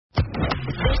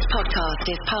podcast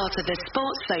is part of the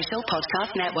Sports Social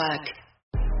Podcast Network.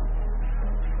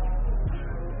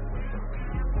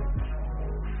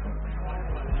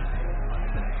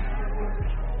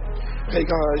 Hey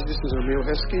guys, this is Emil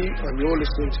Heskey, and you're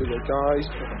listening to the guys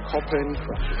at Hop End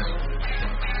Fracas.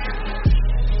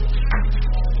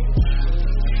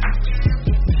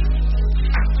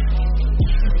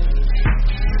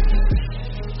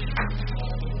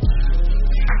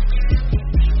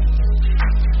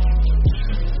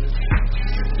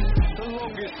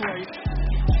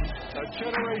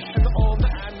 Generation on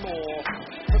and more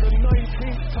for the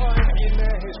 19th time in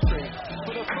their history,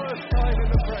 for the first time in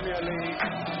the Premier League,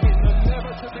 in the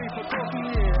never-to-be-forgotten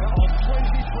year of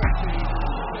 2020,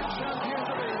 the champions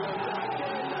of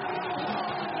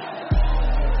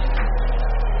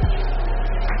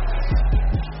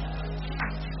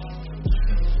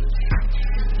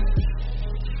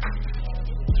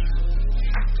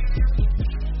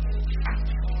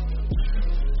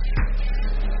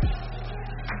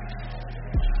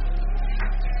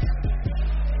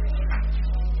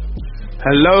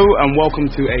Hello and welcome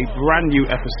to a brand new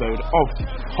episode of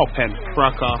Hop End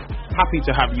Fracas. Happy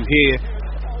to have you here.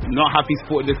 Not happy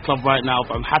supporting this club right now,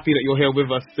 but I'm happy that you're here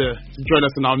with us to join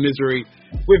us in our misery.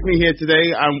 With me here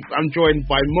today, I'm joined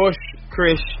by Mush,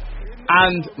 Krish,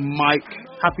 and Mike.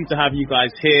 Happy to have you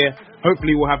guys here.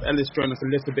 Hopefully we'll have Ellis join us a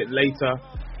little bit later.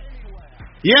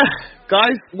 Yeah,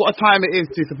 guys, what a time it is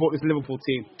to support this Liverpool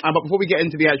team. But before we get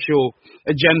into the actual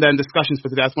agenda and discussions for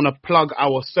today, I just want to plug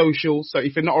our socials. So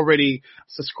if you're not already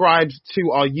subscribed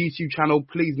to our YouTube channel,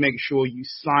 please make sure you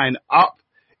sign up.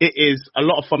 It is a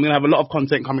lot of fun. We're going to have a lot of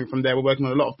content coming from there. We're working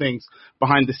on a lot of things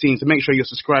behind the scenes. So make sure you're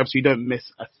subscribed so you don't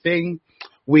miss a thing.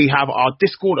 We have our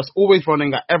Discord that's always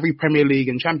running at every Premier League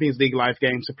and Champions League live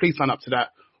game. So please sign up to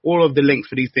that. All of the links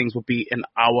for these things will be in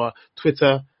our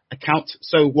Twitter account.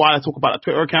 So while I talk about a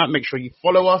Twitter account, make sure you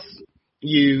follow us.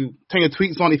 You turn your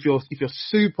tweets on if you're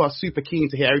super keen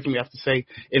to hear everything we have to say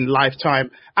in live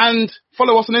time. And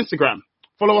follow us on Instagram.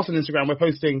 We're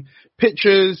posting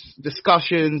pictures,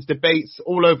 discussions, debates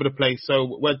all over the place.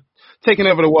 So we're taking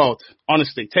over the world.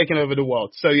 Honestly, taking over the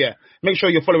world. So yeah, make sure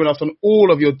you're following us on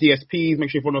all of your DSPs. Make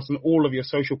sure you're following us on all of your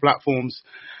social platforms.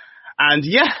 And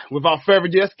yeah, without further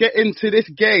ado, let's get into this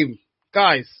game.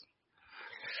 Guys,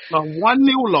 a 1-0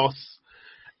 loss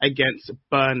against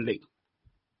Burnley.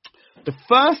 The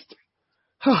first,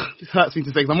 this hurts me to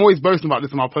say because I'm always boasting about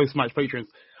this in our post-match patrons.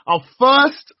 Our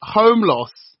first home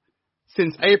loss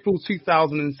since April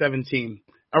 2017.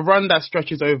 A run that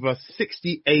stretches over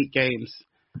 68 games.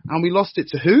 And we lost it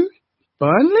to who?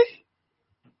 Burnley?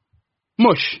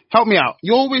 Mush, help me out.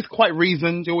 You're always quite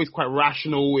reasoned. You're always quite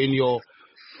rational in your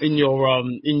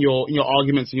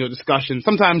arguments and your discussions.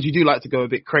 Sometimes you do like to go a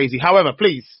bit crazy. However,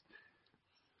 please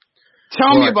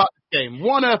tell me about the game.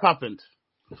 What on earth happened?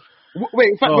 Wait,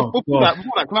 in fact, before that,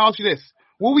 can I ask you this?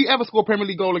 Will we ever score a Premier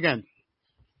League goal again?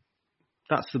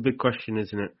 That's the big question,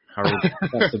 isn't it, Harold?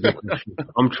 That's the big question.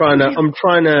 I'm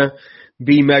trying to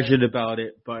be measured about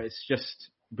it, but it's just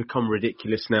become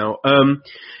ridiculous now.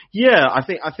 I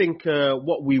think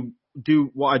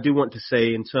what I do want to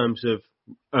say in terms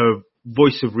of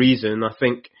voice of reason, I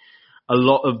think a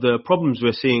lot of the problems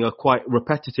we're seeing are quite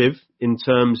repetitive in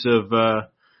terms of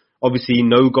obviously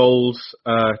no goals,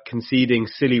 conceding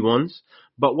silly ones.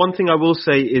 But one thing I will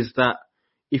say is that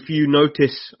if you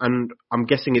notice, and I'm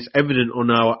guessing it's evident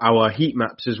on our heat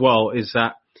maps as well, is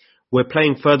that we're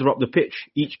playing further up the pitch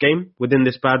each game within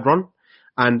this bad run.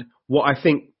 And what I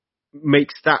think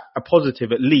makes that a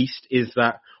positive at least is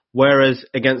that whereas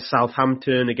against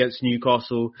Southampton, against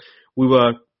Newcastle, we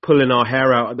were pulling our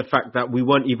hair out at the fact that we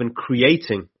weren't even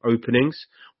creating openings.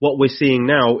 What we're seeing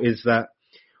now is that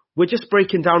we're just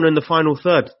breaking down in the final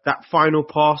third. That final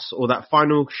pass or that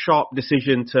final sharp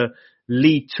decision to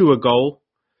lead to a goal,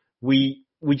 we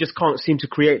just can't seem to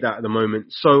create that at the moment.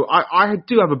 So I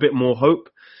do have a bit more hope.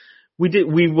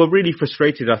 We were really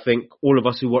frustrated, I think, all of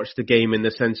us who watched the game, in the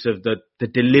sense of the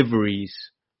deliveries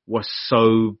were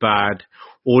so bad,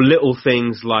 or little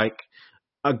things like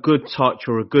a good touch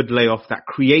or a good layoff that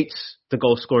creates the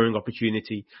goal scoring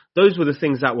opportunity. Those were the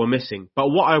things that were missing. But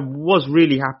what I was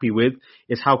really happy with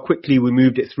is how quickly we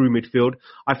moved it through midfield.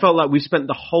 I felt like we spent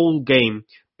the whole game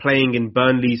playing in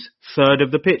Burnley's third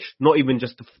of the pitch, not even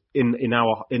just in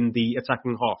the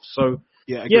attacking half. So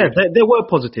there were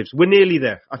positives. We're nearly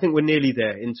there. I think we're nearly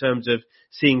there in terms of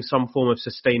seeing some form of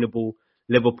sustainable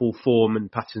Liverpool form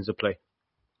and patterns of play.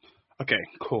 Okay,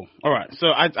 cool. All right. So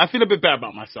I feel a bit better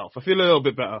about myself. I feel a little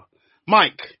bit better.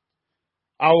 Mike,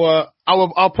 our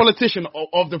politician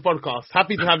of the podcast.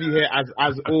 Happy to have you here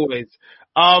as always.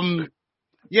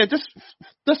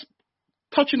 Just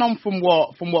touching on from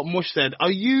what Mush said,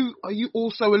 are you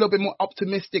also a little bit more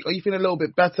optimistic? Are you feeling a little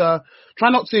bit better? Try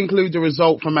not to include the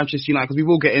result from Manchester United because we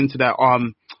will get into that.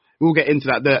 We'll get into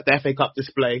that the FA Cup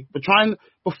display. But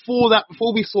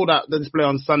before we saw the display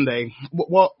on Sunday,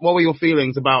 what were your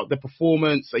feelings about the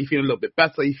performance? Are you feeling a little bit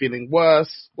better? Are you feeling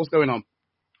worse? What's going on?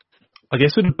 I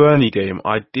guess with the Burnley game,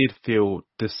 I did feel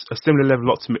a similar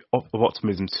level of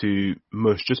optimism to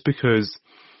Mush, just because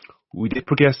we did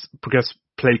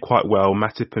play quite well.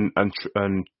 Matip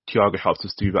and Thiago helped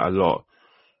us do that a lot.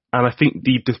 And I think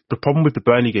the problem with the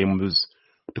Burnley game was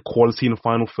the quality in the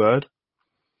final third.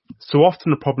 So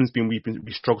often the problem has been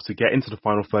we struggled to get into the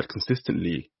final third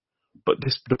consistently. But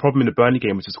the problem in the Burnley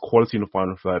game was just the quality in the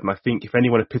final third. And I think if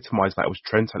anyone epitomised that, it was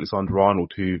Trent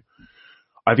Alexander-Arnold, who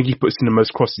I think he puts in the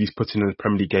most crosses he's put in the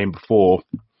Premier League game before.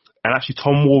 And actually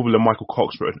Tom Worrell and Michael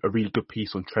Cox wrote a really good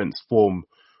piece on Trent's form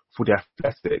for The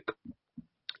Athletic.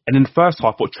 And in the first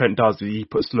half, what Trent does is he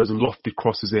puts loads of lofted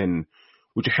crosses in,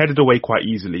 which are headed away quite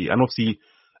easily. And obviously,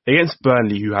 against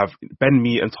Burnley, who have Ben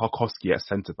Mee and Tarkowski at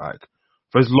centre-back,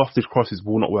 those lofted crosses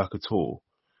will not work at all.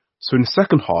 So in the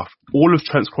second half, all of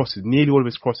Trent's crosses, nearly all of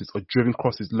his crosses, are driven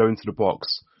crosses low into the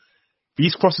box.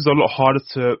 These crosses are a lot harder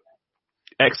to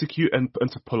execute and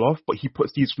to pull off, but he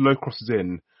puts these low crosses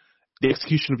in. The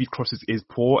execution of these crosses is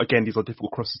poor. Again, these are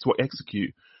difficult crosses to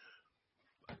execute.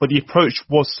 But the approach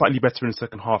was slightly better in the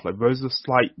second half. Like, those are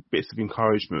slight bits of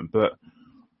encouragement. But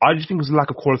I just think it was a lack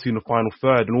of quality in the final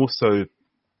third. And also,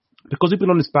 because we've been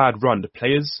on this bad run, the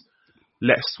players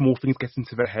let small things get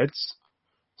into their heads.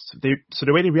 So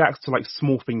the way they react to like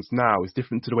small things now is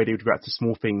different to the way they would react to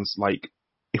small things like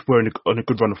if we're on a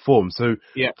good run of form. So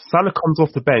Salah comes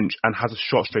off the bench and has a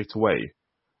shot straight away.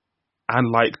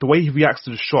 And like the way he reacts to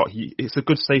the shot, it's a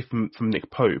good save from Nick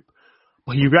Pope.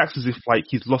 But he reacts as if like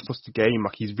he's lost us the game,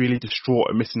 like he's really distraught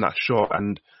and missing that shot.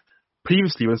 And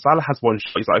previously when Salah has one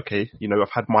shot, he's like, okay, I've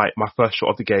had my first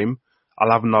shot of the game.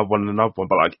 I'll have another one and another one.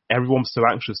 But like everyone's so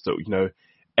anxious that,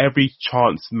 every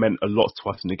chance meant a lot to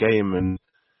us in the game. And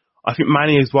I think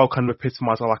Manny as well kind of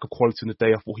epitomised our lack of quality on the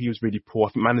day. I thought he was really poor.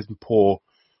 I think Manny's been poor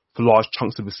for large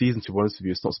chunks of the season, to be honest with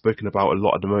you. It's not spoken about a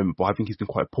lot at the moment, but I think he's been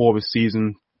quite poor this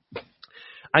season.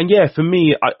 And yeah, for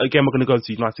me, again, we're going to go to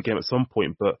the United game at some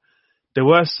point, but there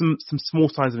were some small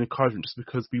signs of encouragement just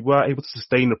because we were able to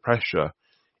sustain the pressure.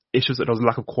 It's just that there was a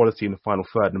lack of quality in the final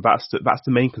third, and that's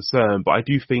the main concern. But I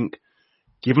do think,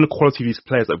 given the quality of these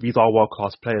players, like these are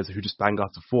world-class players who just bang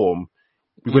out of form,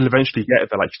 we will eventually get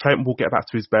there. Like Trent will get back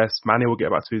to his best, Mane will get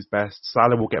back to his best,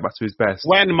 Salah will get back to his best.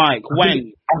 When, Mike?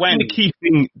 When? The key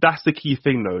thing, that's the key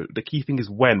thing though. The key thing is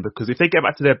when, because if they get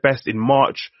back to their best in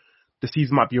March, the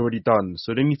season might be already done.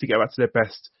 So they need to get back to their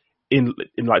best in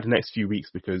like the next few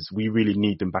weeks, because we really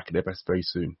need them back at their best very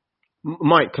soon.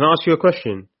 Mike, can I ask you a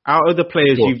question? Out of the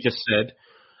players you've just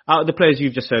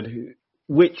said,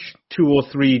 which two or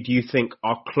three do you think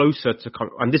are closer to come?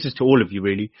 And this is to all of you,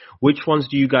 really. Which ones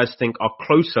do you guys think are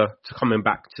closer to coming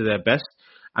back to their best?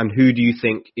 And who do you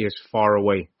think is far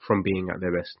away from being at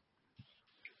their best?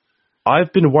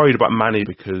 I've been worried about Mane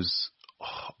because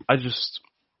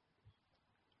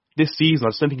this season, I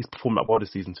just don't think he's performed that well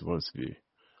this season, to be honest with you.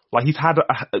 Like, he's had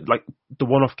like the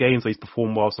one-off games where he's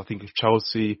performed well. So I think of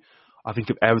Chelsea. I think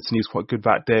of Everton, he was quite good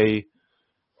that day.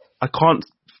 I can't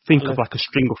think of like a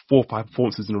string of 4 or 5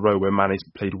 performances in a row where Mane's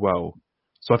played well.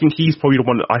 So I think he's probably the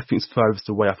one that I think is furthest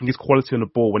away. I think his quality on the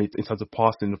ball in terms of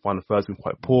passing in the final third has been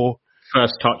quite poor.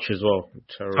 First touch as well.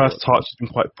 Terrible. First touch has been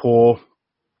quite poor.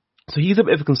 So he's a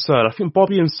bit of a concern. I think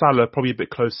Bobby and Salah are probably a bit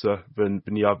closer than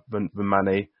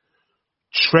Mane.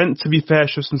 Trent, to be fair,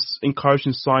 shows some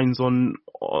encouraging signs on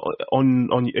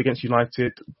against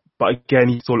United, but again,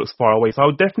 he still looks far away. So I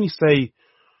would definitely say,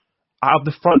 out of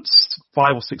the front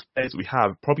 5 or 6 players that we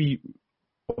have, probably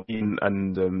Bobby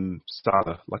and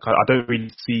Salah. Like I don't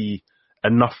really see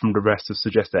enough from the rest to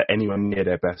suggest they're anywhere near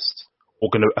their best or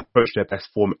going to approach their best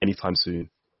form anytime soon.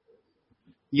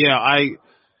 Yeah,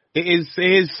 it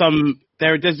is some.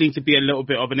 There does need to be a little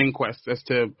bit of an inquest as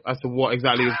to what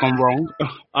exactly has gone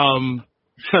wrong.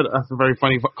 That's a very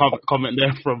funny comment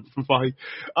there from Fahi.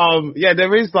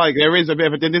 There is a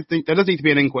bit of there does need to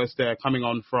be an inquest there coming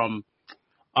on from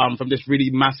this really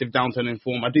massive downturn in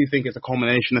form. I do think it's a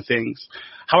combination of things.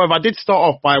 However, I did start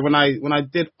off by when I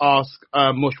did ask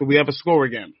Mush, will we ever score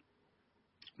again?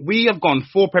 We have gone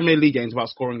 4 Premier League games without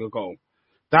scoring a goal.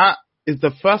 That is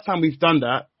the first time we've done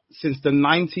that since the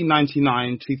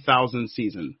 1999-2000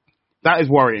 season. That is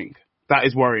worrying.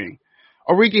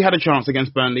 Origi had a chance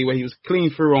against Burnley where he was clean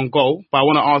through on goal. But I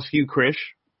want to ask you, Krish,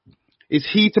 is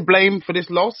he to blame for this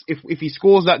loss? If he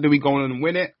scores that, do we go on and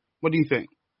win it? What do you think?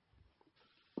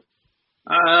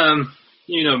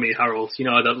 you know me, Harold. You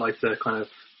know I don't like to kind of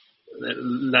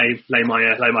lay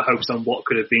my hopes on what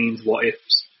could have been, what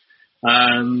ifs.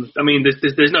 I mean,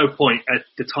 there's no point at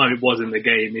the time it was in the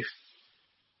game.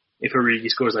 If Origi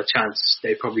scores that chance,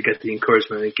 they probably get the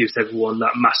encouragement. It gives everyone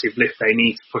that massive lift they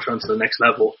need to push on to the next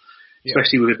level,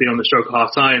 especially with it being on the stroke of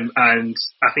half time. And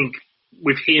I think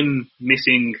with him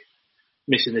missing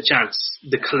the chance,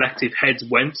 the collective heads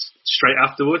went straight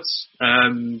afterwards.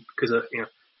 Because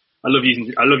I love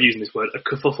using this word. A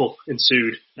kerfuffle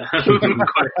ensued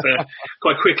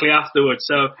quite quickly afterwards.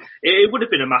 So it would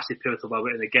have been a massive pivotal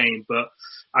moment in the game. But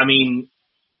I mean,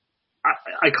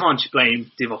 I can't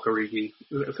blame Divock Origi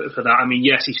for that. I mean,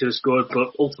 yes, he should have scored,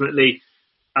 but ultimately,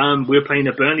 we were playing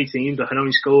a Burnley team that had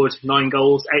only scored 8 or 9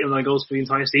 goals for the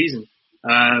entire season.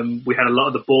 We had a lot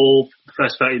of the ball the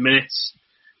first 30 minutes.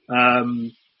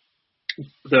 They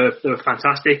were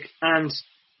fantastic, and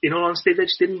in all honesty, they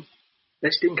just didn't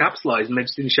capitalise, and they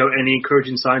just didn't show any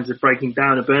encouraging signs of breaking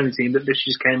down a Burnley team that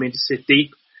just came in to sit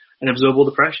deep and absorb all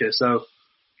the pressure. So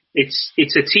it's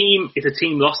a team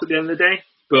loss at the end of the day,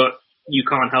 but you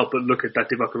can't help but look at that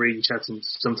Divock Origi chance and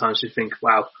sometimes you think,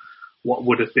 wow, what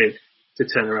would have been to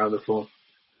turn around the form.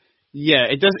 Yeah,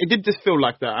 it did just feel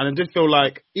like that. And it did feel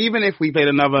like even if we played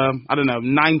another,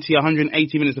 90,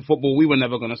 180 minutes of football, we were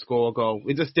never going to score a goal.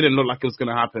 It just didn't look like it was going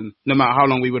to happen, no matter how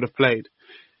long we would have played.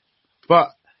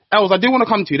 But, Els, I do want to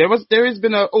come to you. There has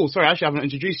been I haven't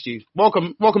introduced you.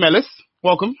 Welcome, Ellis.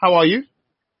 Welcome. How are you?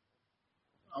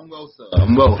 I'm well, sir.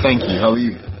 I'm well, thank you. How are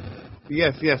you?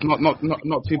 Yes, not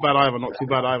too bad either. Not too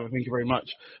bad either. Thank you very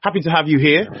much. Happy to have you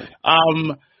here.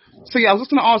 So yeah, I was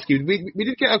just going to ask you. We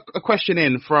did get a question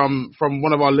in from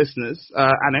one of our listeners,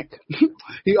 Anik.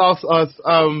 He asked us.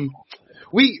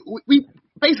 We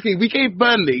gave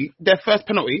Burnley their first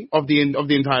penalty of the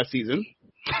entire season.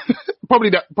 probably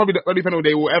the only penalty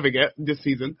they will ever get this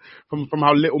season from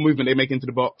how little movement they make into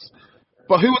the box.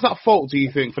 But who was at fault, do you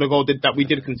think, for the goal that we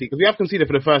did concede? Because we have conceded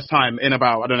for the first time in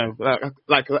about, I don't know,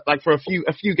 like for a few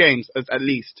games at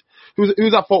least.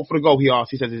 Who's at fault for the goal, he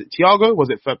asked. He said, is it Thiago? Was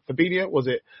it Fabinho? Was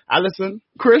it Alisson?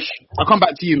 Krish, I'll come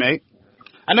back to you, mate.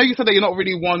 I know you said that you're not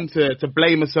really one to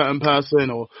blame a certain person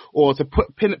or to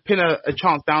pin a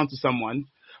chance down to someone.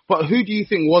 But who do you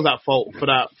think was at fault for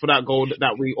that goal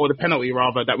or the penalty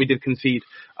rather, that we did concede?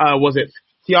 Was it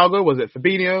Thiago? Was it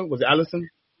Fabinho? Was it Alisson?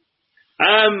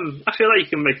 I feel like you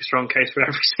can make a strong case for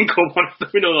every single one of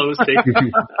them, in all honesty.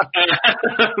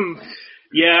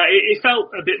 It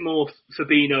felt a bit more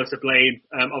Fabinho to blame.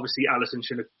 Obviously, Alisson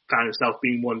should have found himself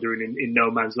being wandering in no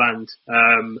man's land.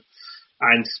 And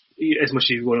as much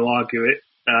as you want to argue it,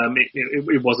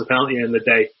 it was a penalty at the end of the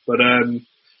day.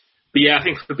 But yeah, I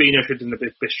think Fabinho should have done a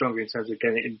bit stronger in terms of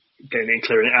getting it and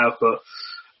clearing it out. But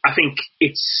I think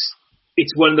it's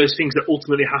one of those things that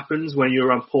ultimately happens when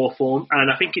you're on poor form. And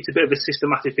I think it's a bit of a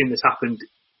systematic thing that's happened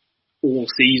all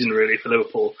season, really, for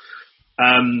Liverpool.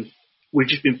 We've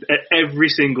just been, at every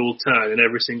single turn and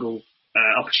every single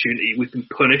opportunity, we've been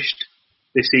punished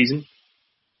this season.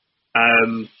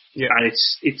 And I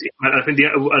think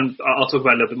and I'll talk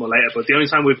about it a little bit more later, but the only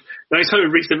time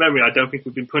in recent memory I don't think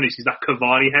we've been punished is that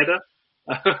Cavani header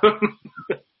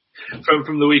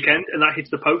from the weekend, and that hits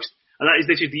the post. And that is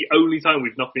literally the only time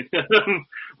we've not been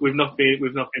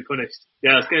punished.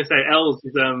 Yeah, I was going to say, Els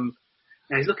is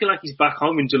he's looking like he's back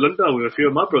home in Jalunda with a few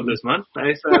of my brothers, man. I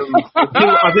think it's an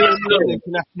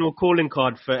international calling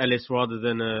card for Ellis rather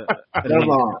than a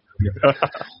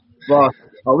Well,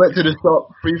 I went to the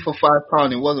shop 3 for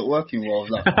 £5. It wasn't working well.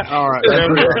 Like, all right, there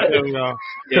we go.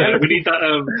 Yeah, we need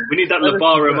that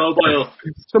Labara mobile.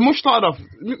 So we'll start off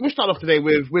today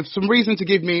with some reason to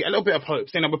give me a little bit of hope,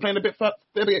 saying that we're playing a bit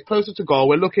closer to goal.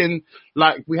 We're looking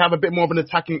like we have a bit more of an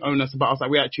attacking onus about us,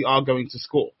 like we actually are going to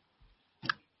score.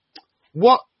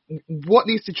 What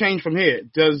needs to change from here?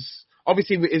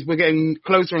 Obviously, we're getting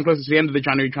closer and closer to the end of the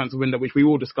January transfer window, which we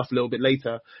will discuss a little bit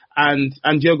later. And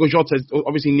Diogo Jota is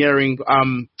obviously nearing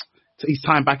his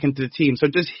time back into the team. So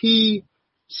does he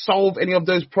solve any of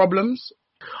those problems?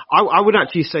 I would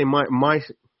actually say my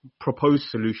proposed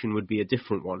solution would be a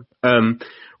different one.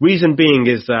 Reason being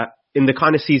is that in the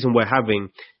kind of season we're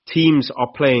having, teams are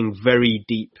playing very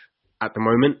deep at the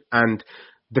moment, and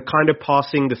the kind of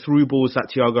passing, the through balls that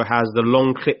Thiago has, the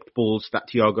long clipped balls that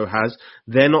Thiago has,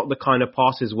 they're not the kind of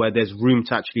passes where there's room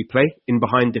to actually play in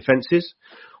behind defences.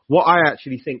 What I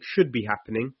actually think should be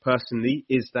happening, personally,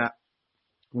 is that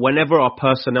whenever our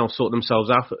personnel sort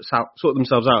themselves out a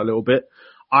little bit,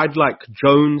 I'd like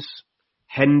Jones,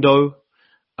 Hendo,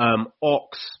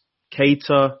 Ox,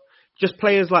 Keita, just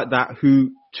players like that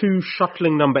who two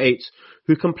shuttling number 8s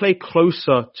who can play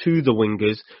closer to the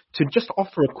wingers to just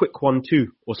offer a quick 1-2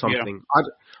 or something.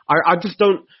 Yeah. I just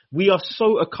don't. We are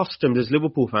so accustomed as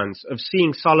Liverpool fans of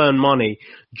seeing Salah and Mane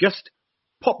just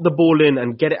pop the ball in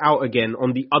and get it out again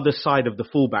on the other side of the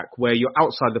fullback, where you're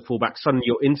outside the fullback, suddenly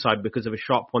you're inside because of a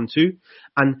sharp 1-2.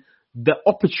 And the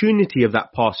opportunity of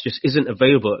that pass just isn't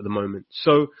available at the moment.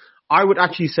 So I would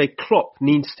actually say Klopp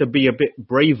needs to be a bit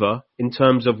braver in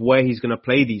terms of where he's going to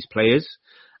play these players.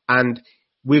 And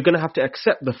we're going to have to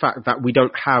accept the fact that we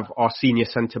don't have our senior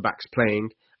centre-backs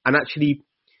playing and actually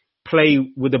play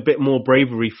with a bit more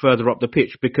bravery further up the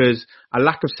pitch, because a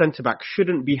lack of centre-back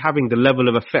shouldn't be having the level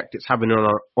of effect it's having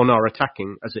on our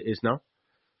attacking as it is now.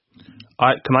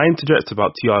 Can I interject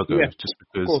about Thiago? Yeah, just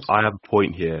because I have a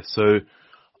point here. So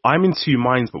I'm in two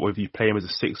minds about whether you play him as a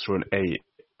 6 or an 8.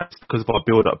 That's because of our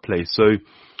build-up play. So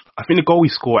I think the goal we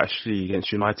score actually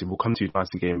against United, we'll come to the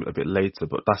United game a bit later,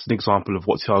 but that's an example of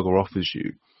what Thiago offers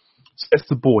you. So gets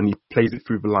the ball and he plays it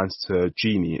through the lines to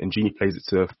Gini, and Gini plays it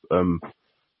to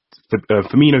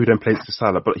Firmino, who then plays it to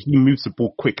Salah, but he moves the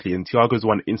ball quickly, and Thiago's the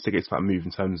one that instigates that move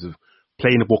in terms of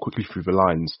playing the ball quickly through the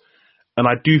lines. And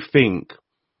I do think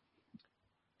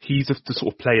he's the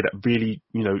sort of player that really,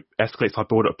 escalates our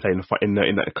build-up play in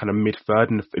that kind of mid-third,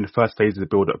 in the first phase of the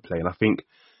build-up play. And I think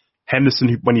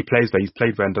Henderson, when he plays there, he's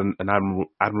played there and done an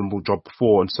admirable job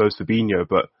before, and so is Fabinho,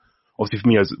 but obviously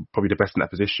Firmino's probably the best in that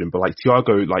position. But like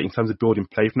Thiago, like in terms of building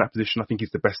play from that position, I think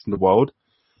he's the best in the world.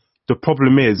 The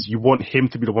problem is you want him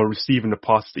to be the one receiving the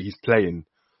passes that he's playing.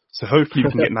 So hopefully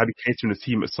we can get Naby Keita in the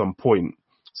team at some point,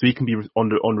 so he can be on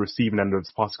the receiving end of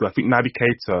his passes. I think Naby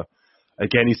Keita,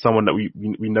 again, he's someone that we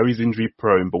know he's injury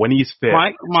prone, but when he's fit...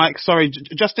 Mike, sorry,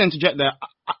 just to interject there,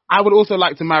 I would also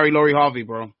like to marry Laurie Harvey,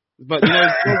 bro. But,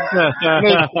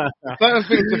 certain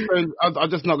things are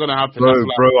just not going to happen.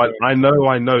 I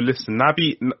know. Listen,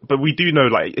 Naby... But we do know,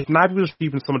 like, if Naby was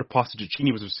receiving some of the passes that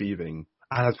Gini was receiving,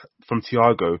 as from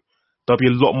Thiago, there'll be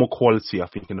a lot more quality, I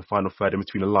think, in the final third, in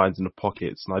between the lines and the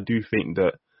pockets. And I do think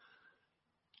that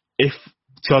if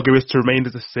Thiago is to remain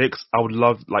as a 6, I would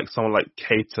love like someone like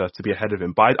Keita to be ahead of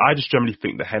him. But I just generally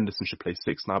think that Henderson should play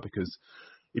 6 now, because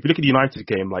if you look at the United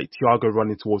game, like Thiago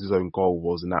running towards his own goal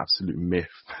was an absolute myth.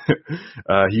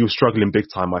 He was struggling big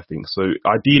time, I think. So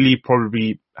ideally,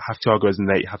 probably have Thiago as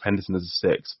an 8, have Henderson as a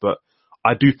 6. But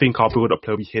I do think our build-up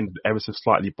play will be hindered ever so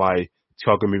slightly by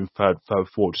Thiago moving further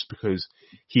forward, just because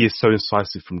he is so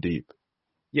incisive from deep.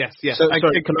 Yes. So,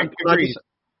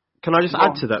 can I just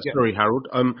add to that? Yeah. Sorry, Harold.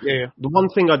 The one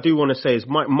thing I do want to say is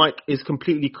Mike is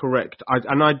completely correct.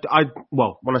 When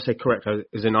I say correct,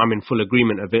 as in I'm in full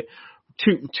agreement of it.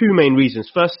 Two main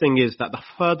reasons. First thing is that the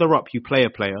further up you play a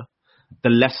player, the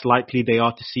less likely they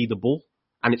are to see the ball,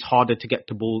 and it's harder to get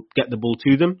the ball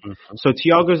to them. Mm-hmm. So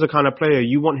Thiago is the kind of player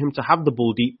you want him to have the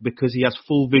ball deep, because he has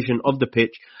full vision of the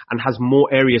pitch and has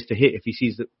more areas to hit if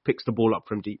he picks the ball up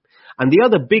from deep. And the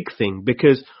other big thing,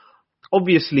 because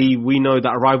obviously we know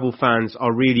that rival fans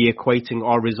are really equating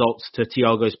our results to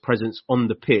Thiago's presence on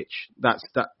the pitch. That's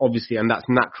obviously, and that's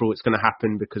natural. It's going to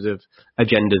happen because of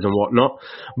agendas and whatnot.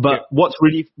 But what's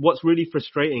really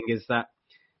frustrating is that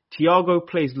Thiago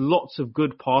plays lots of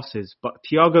good passes, but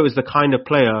Thiago is the kind of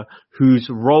player whose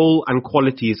role and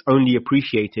quality is only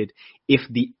appreciated if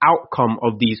the outcome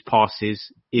of these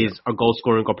passes is a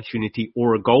goal-scoring opportunity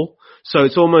or a goal. So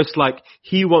it's almost like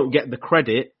he won't get the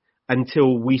credit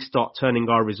until we start turning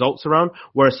our results around,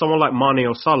 whereas someone like Mane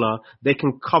or Salah, they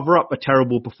can cover up a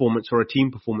terrible performance or a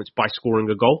team performance by scoring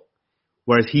a goal,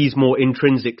 whereas he's more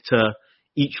intrinsic to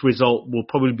each result, will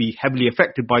probably be heavily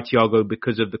affected by Thiago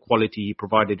because of the quality he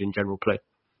provided in general play.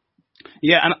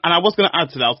 Yeah, and I was going to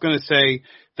add to that. I was going to say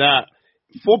that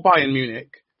for Bayern Munich,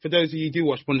 for those of you who do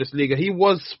watch Bundesliga, he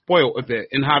was spoilt a bit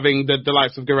in having the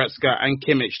likes of Goretzka and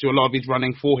Kimmich do a lot of his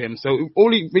running for him. So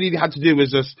all he really had to do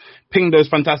was just ping those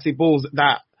fantastic balls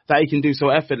that he can do so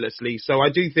effortlessly. So I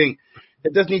do think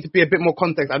there does need to be a bit more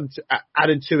context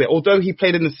added to it. Although he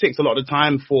played in the 6 a lot of the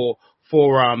time for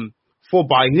Bayern,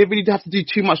 he didn't really have to do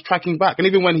too much tracking back. And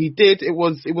even when he did, it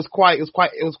was quite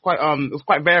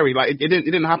varied. Like it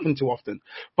didn't happen too often.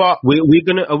 But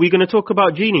are we gonna talk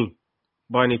about Gini?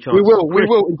 By any chance? We will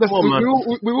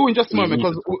in just a moment,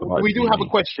 because we do have a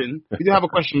question. We do have a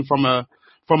question from a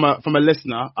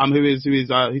listener who is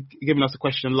giving us a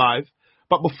question live.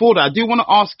 But before that, I do want to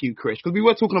ask you, Chris, because we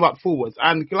were talking about forwards,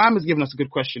 and Glam has given us a good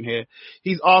question here.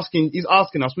 He's asking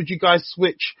us, would you guys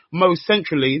switch Mo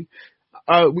centrally?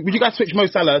 Would you guys switch Mo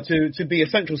Salah to be a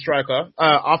central striker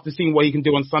after seeing what he can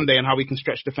do on Sunday and how he can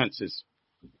stretch defences?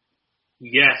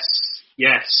 Yes.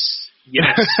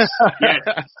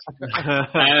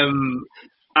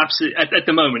 Absolutely. At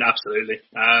the moment, absolutely.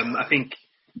 I think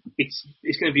it's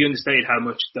going to be understated how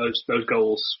much those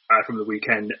goals from the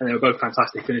weekend, and they were both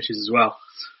fantastic finishes as well.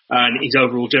 And his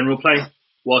overall general play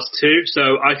was too.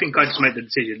 So I think I just make the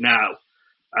decision now,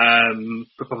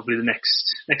 for probably the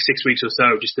next 6 weeks or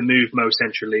so, just to move Mo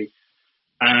centrally.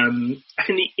 I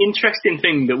think the interesting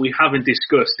thing that we haven't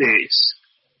discussed is,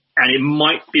 and it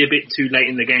might be a bit too late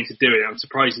in the game to do it, I'm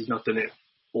surprised he's not done it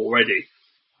already,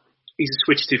 is a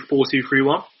switch to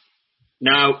 4-2-3-1.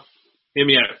 Now, hear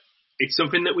me out. It's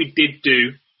something that we did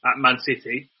do at Man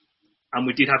City, and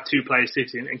we did have two players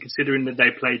sitting, and considering that they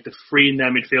played the three in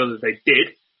their midfield that they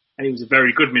did, and it was a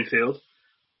very good midfield,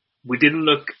 we didn't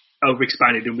look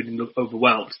overexpanded and we didn't look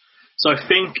overwhelmed. So I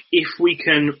think if we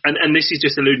can, and this is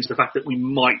just alluding to the fact that we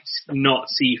might not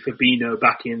see Fabinho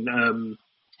back in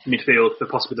midfield for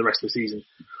possibly the rest of the season.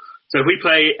 So if we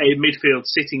play a midfield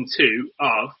sitting two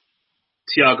of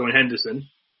Thiago and Henderson,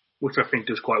 which I think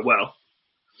does quite well,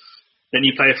 then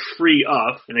you play a three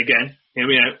of, and again, hear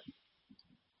me out.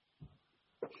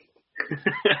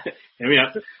 Hear me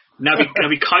out.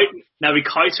 Naby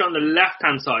Keita on the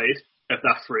left-hand side of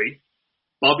that three,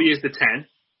 Bobby is the 10,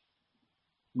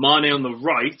 Mane on the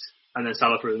right, and then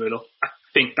Salah through the middle. I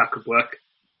think that could work.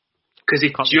 Because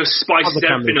it just spices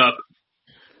everything up.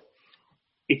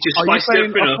 It just spices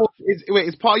everything up.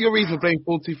 Is part of your reason for playing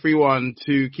 4-2-3-1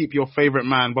 to keep your favourite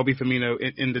man, Bobby Firmino,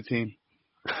 in the team?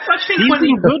 I think He's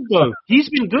been good, though. He's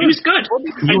been good. He was good.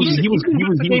 He was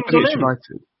good at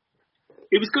United.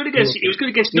 It was good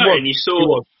against United, and you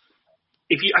saw.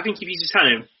 I think if you just tell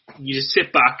him, you just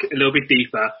sit back a little bit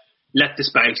deeper, let the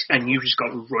space, and you've just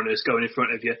got runners going in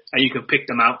front of you, and you can pick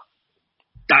them out.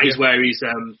 That is where he's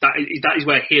that is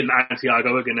where him and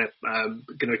Thiago are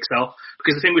gonna excel.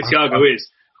 Because the thing with Thiago is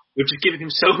we've just given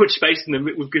him so much space in the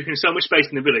middle,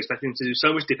 expecting him to do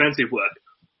so much defensive work,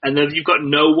 and then you've got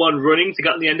no one running to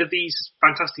get on the end of these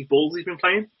fantastic balls he's been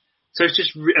playing. So it's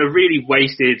just a really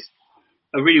wasted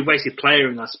player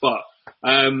in that spot.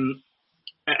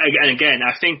 And again,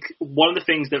 I think one of the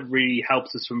things that really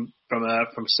helps us from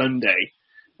Sunday,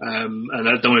 and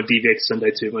I don't want to deviate to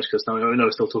Sunday too much because I know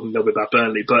we're still talking a little bit about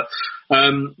Burnley, but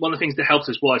one of the things that helped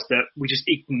us was that we just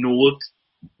ignored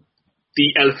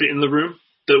the elephant in the room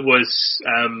that was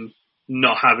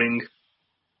not having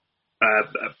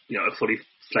a fully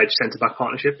fledged centre back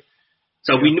partnership.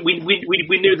 So we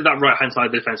knew that right hand side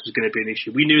of the defence was going to be an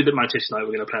issue. We knew that Manchester United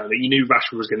were going to play on it. You knew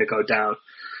Rashford was going to go down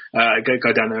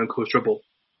there and cause trouble.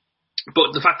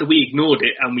 But the fact that we ignored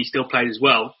it and we still played as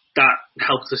well, that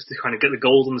helps us to kind of get the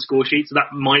goals on the score sheet. So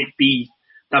that might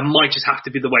just have to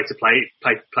be the way to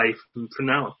play from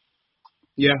now on.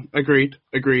 Yeah, agreed.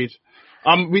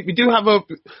 We do have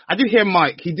I did hear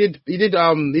Mike. He did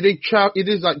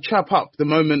chirp up the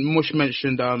moment Mush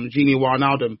mentioned Gini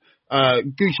Wijnaldum,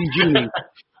 Gucci Gini.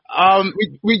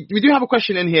 We do have a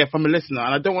question in here from a listener,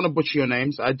 and I don't want to butcher your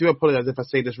names. I do apologize if I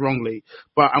say this wrongly,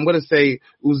 but I'm going to say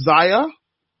Uzziah.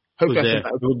 Hope I said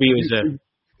that. It will be Uzair.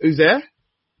 Uzair?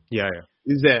 Yeah.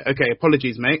 Uzair. Okay,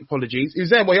 apologies, mate. Apologies.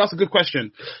 Uzair, well, he asked a good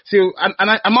question. So,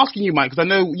 I'm asking you, Mike, because I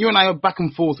know you and I are back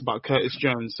and forth about Curtis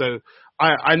Jones, so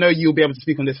I know you'll be able to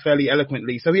speak on this fairly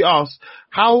eloquently. So he asked,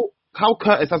 how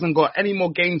Curtis hasn't got any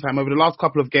more game time over the last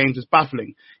couple of games is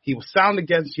baffling. He was sound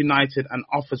against United and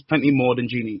offers plenty more than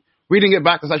Gini. Reading it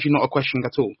back, that's actually not a question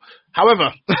at all.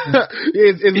 However,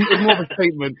 it's more of a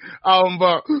statement.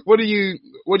 But what do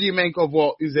you make of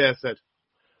what Uzair said?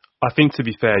 I think, to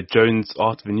be fair, Jones,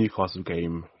 after the Newcastle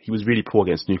game, he was really poor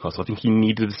against Newcastle. I think he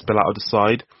needed to spell out of the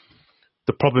side.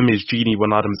 The problem is Gini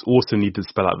Wijnaldum has also needed to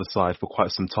spell out of the side for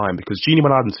quite some time, because Gini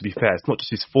Wijnaldum, to be fair, it's not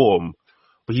just his form,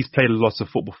 but he's played a lot of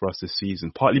football for us this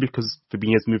season, partly because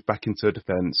Fabinho's moved back into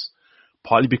defence,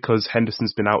 partly because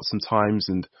Henderson's been out sometimes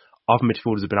and other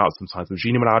midfielders have been out sometimes, but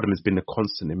Gini Wijnaldum has been a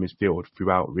constant in midfield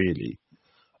throughout, really.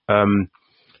 And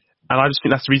I just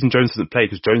think that's the reason Jones doesn't play,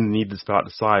 because Jones needed to spell out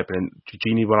the side, but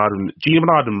Gini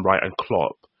Wijnaldum, right, and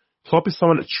Klopp is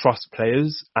someone that trusts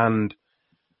players, and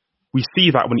we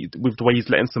see that with the way he's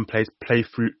letting some players play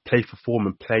for form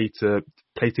and play to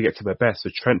get to their best. So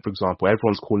Trent, for example,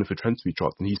 everyone's calling for Trent to be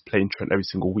dropped, and he's playing Trent every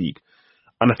single week.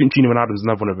 And I think Gini Wijnaldum is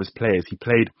another one of his players. He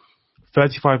played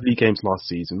 35 league games last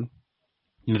season,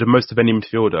 the most of any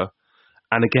midfielder.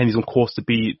 And again, he's on course to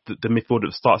be the midfielder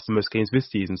that starts the most games this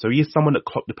season. So he is someone that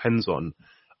Klopp depends on.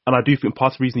 And I do think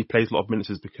part of the reason he plays a lot of minutes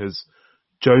is because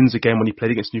Jones, again, when he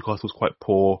played against Newcastle, was quite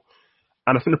poor.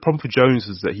 And I think the problem for Jones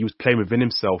is that he was playing within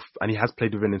himself, and he has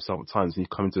played within himself at times, and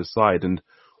he's coming to the side. And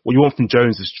what you want from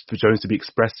Jones is for Jones to be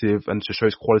expressive and to show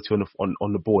his quality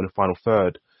on the ball in the final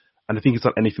third. And I think he's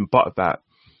done anything but that.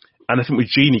 And I think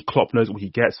with Gini, Klopp knows what he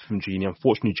gets from Gini.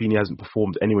 Unfortunately, Gini hasn't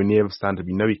performed anywhere near the standard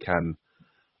we know he can.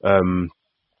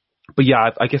 But yeah,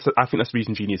 I guess I think that's the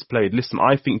reason Gini has played. Listen,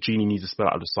 I think Gini needs a spell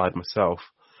out of the side myself.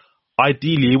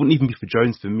 Ideally, it wouldn't even be for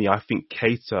Jones for me. I think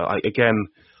Keita, I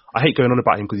hate going on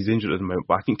about him because he's injured at the moment,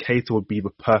 but I think Keita would be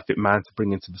the perfect man to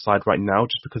bring into the side right now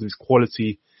just because of his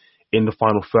quality in the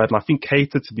final third. And I think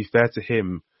Keita, to be fair to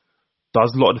him,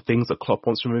 does a lot of the things that Klopp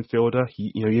wants from a midfielder.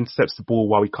 He intercepts the ball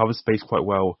while he covers space quite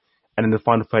well. And in the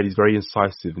final third, he's very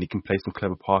incisive and he can play some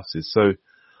clever passes. So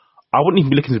I wouldn't even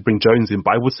be looking to bring Jones in,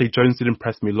 but I would say Jones did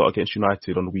impress me a lot against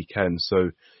United on the weekend.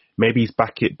 So maybe he's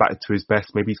back to his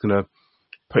best. Maybe he's going to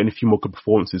put in a few more good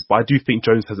performances. But I do think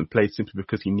Jones hasn't played simply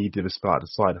because he needed a spell out of the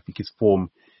side. I think his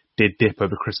form did dip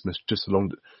over Christmas just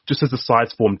as the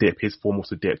side's form dipped, his form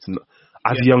also dipped. And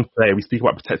as a young player, we speak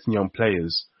about protecting young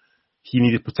players. He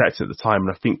needed protection at the time, and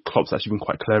I think Klopp's actually been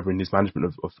quite clever in his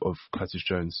management of Curtis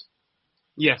Jones.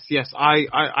 Yes, I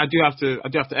do have to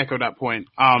echo that point.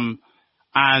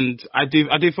 And I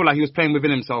do feel like he was playing within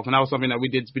himself, and that was something that we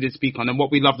did speak on. And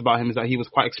what we loved about him is that he was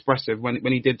quite expressive when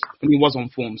he was on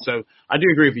form. So I do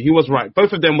agree with you. He was right.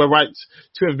 Both of them were right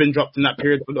to have been dropped in that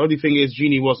period. The only thing is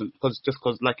Gini wasn't, because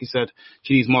like you said,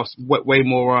 Gini's way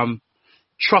more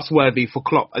trustworthy for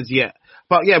Klopp as yet.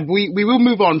 But yeah, we will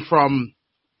move on from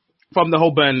the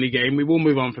whole Burnley game. We will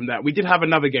move on from that. We did have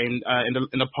another game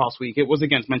in the past week. It was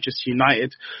against Manchester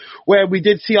United, where we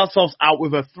did see ourselves out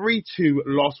with a 3-2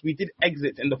 loss. We did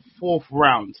exit in the fourth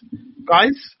round.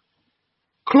 Guys,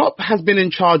 Klopp has been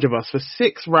in charge of us for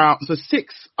 6 rounds, so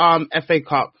 6 FA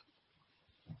Cup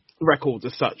records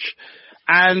as such.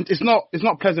 And it's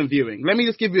not pleasant viewing. Let me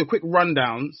just give you a quick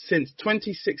rundown since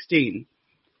 2016,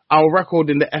 our record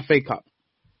in the FA Cup.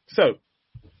 So,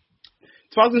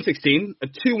 2016, a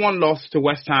 2-1 loss to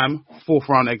West Ham, 4th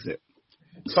round exit.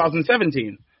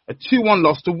 2017, a 2-1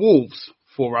 loss to Wolves,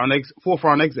 4th round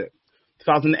exit.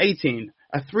 2018,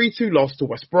 a 3-2 loss to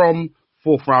West Brom,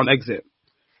 4th round exit.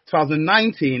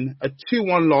 2019, a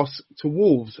 2-1 loss to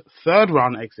Wolves, 3rd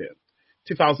round exit.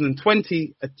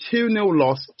 2020, a 2-0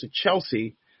 loss to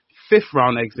Chelsea, 5th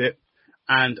round exit.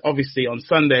 And obviously on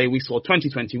Sunday, we saw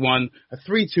 2021, a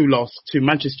 3-2 loss to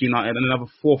Manchester United and another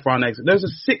 4th round exit. Those are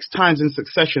 6 times in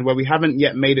succession where we haven't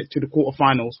yet made it to the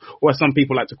quarterfinals, or as some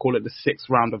people like to call it, the 6th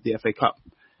round of the FA Cup.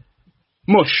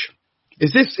 Mush,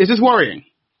 is this worrying?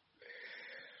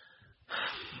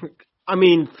 I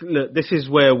mean, look, this is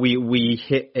where we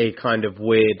hit a kind of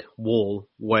weird wall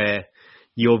where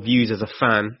your views as a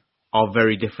fan are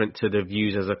very different to the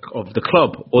views of the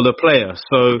club or the player.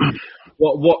 So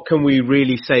what can we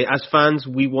really say? As fans,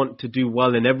 we want to do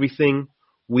well in everything.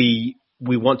 We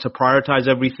want to prioritize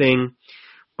everything,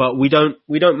 but we don't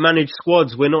manage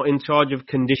squads. We're not in charge of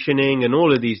conditioning and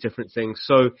all of these different things.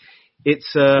 So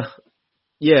it's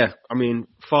I mean,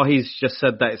 Fahi's just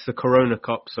said that it's the Corona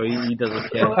Cup, so he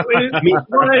doesn't care.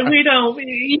 We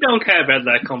don't care about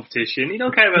that competition. You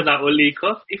don't care about that League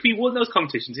Cup. If he won those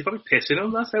competitions, he'd probably pissing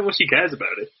him. That's how much he cares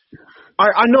about it.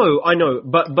 I know,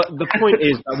 but the point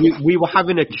is that we were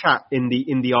having a chat in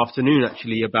the afternoon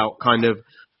actually about kind of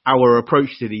our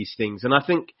approach to these things, and I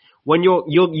think when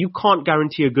you can't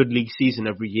guarantee a good league season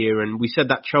every year, and we said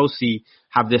that Chelsea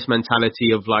have this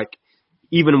mentality of like,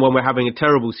 even when we're having a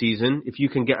terrible season, if you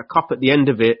can get a cup at the end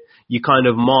of it, you kind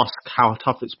of mask how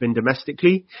tough it's been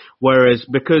domestically. Whereas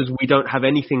because we don't have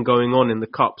anything going on in the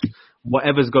cups,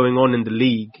 whatever's going on in the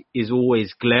league is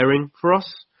always glaring for us.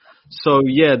 So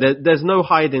yeah, there's no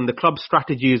hiding. The club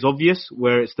strategy is obvious,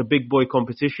 where it's the big boy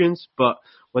competitions. But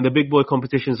when the big boy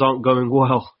competitions aren't going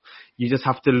well, you just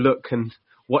have to look and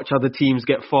watch other teams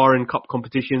get far in cup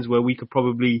competitions where we could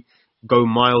probably go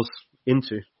miles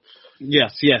into.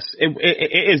 Yes, it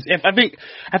is. I think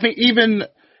even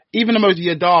the most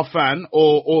Yadar fan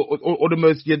or the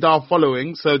most Yadar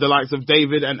following, so the likes of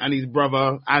David and his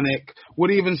brother Anik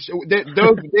would even they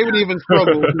would even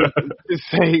struggle to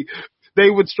say. They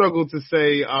would struggle to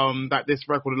say that this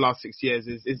record of the last 6 years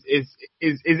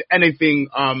is anything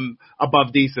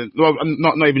above decent. Well,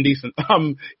 not even decent.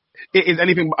 It is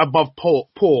anything above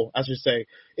poor, as we say.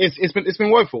 It's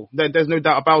been woeful. There's no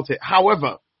doubt about it.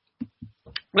 However,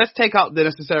 let's take out the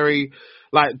necessary,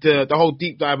 like the whole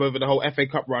deep dive over the whole FA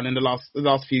Cup run in the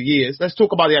last few years. Let's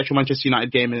talk about the actual Manchester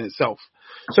United game in itself.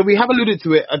 So we have alluded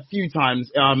to it a few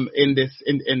times in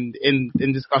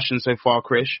discussion so far,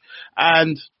 Krish,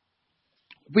 and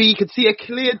we could see a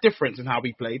clear difference in how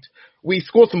we played. We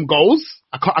scored some goals.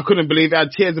 I couldn't believe it. I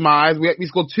had tears in my eyes. We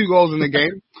scored 2 goals in the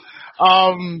game.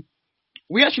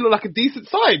 We actually looked like a decent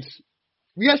side.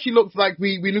 We actually looked like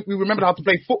we remembered how to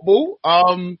play football.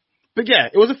 But yeah,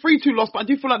 it was a 3-2 loss, but I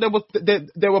do feel like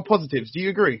there were positives. Do you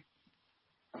agree?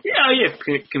 Yeah,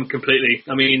 completely.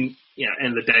 I mean,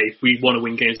 end of the day, we want to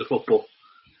win games of football.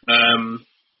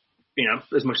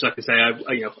 as much as I can say, I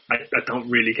don't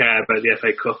really care about the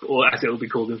FA Cup, or as it will be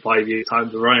called in 5 years'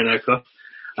 time, the Ryanair Cup.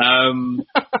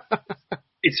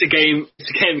 It's a game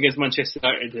against Manchester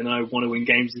United, and I want to win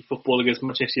games in football against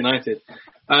Manchester United.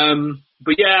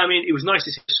 But yeah, I mean, it was nice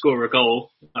to see score a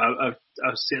goal. I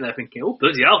was sitting there thinking, oh,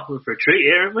 bloody hell, we're for a treat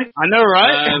here, aren't we? I know,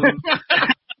 right?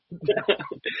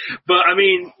 But I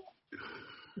mean,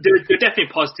 there are definitely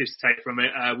positives to take from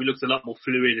it. We looked a lot more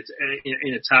fluid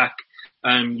in attack.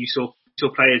 You saw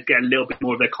players get a little bit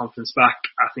more of their confidence back.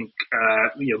 I think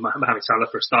Mohamed Salah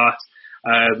for a start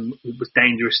was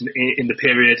dangerous in the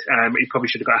period. He probably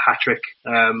should have got a hat-trick.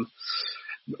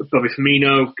 Bobby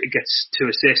Firmino gets 2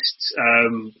 assists,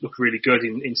 looked really good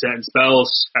in certain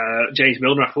spells. James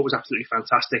Milner I thought was absolutely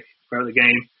fantastic throughout the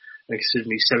game.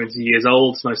 Considering he's 70 years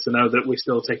old, it's nice to know that we're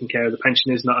still taking care of the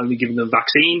pensioners, not only giving them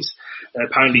vaccines,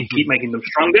 apparently keep making them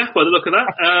stronger by the look of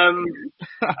that.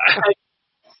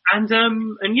 And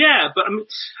yeah, but I mean,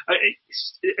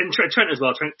 and Trent as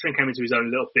well. Trent came into his own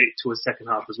a little bit towards the second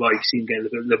half as well. You see him getting a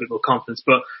little bit more confidence.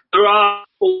 But there are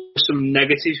also some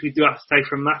negatives we do have to take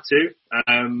from that too.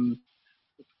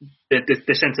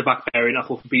 The centre back pairing, I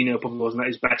thought Fabinho probably wasn't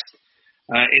at his best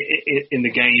in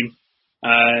the game.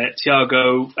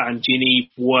 Thiago and Gini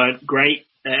weren't great.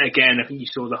 Again, I think you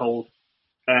saw the whole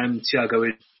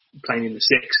Thiago playing in the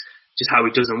 6. Just how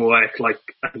he doesn't work, like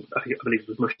I believe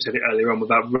Mush said it earlier on,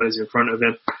 without runners in front of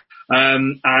him.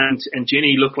 And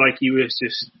Gini looked like he was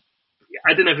just,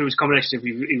 I don't know if it was a combination of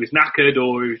he was knackered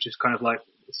or he was just kind of like,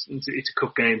 it's a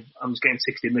cup game, I'm just getting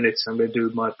 60 minutes, I'm going to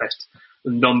do my best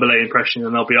Ndombele impression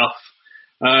and I'll be off.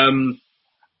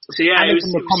 So yeah, in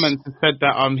the comments it said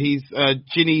that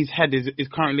Gini's head is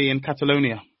currently in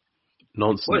Catalonia.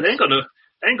 Nonsense. Well, they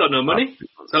ain't got no money,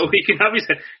 so he can have his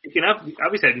head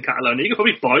in Catalonia. You can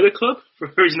probably buy the club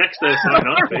for his next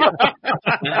sign-on fee.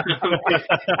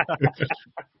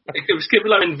 It was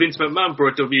like when Vince McMahon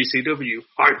brought WCW.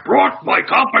 I brought my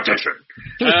competition.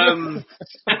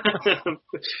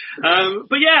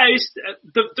 But yeah,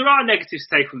 there are negatives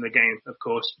to take from the game, of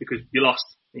course, because you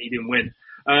lost and you didn't win.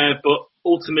 But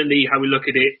ultimately, how we look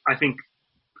at it, I think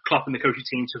Klopp and the coaching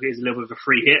team took it as a little bit of a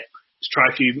free hit. Just try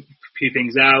a few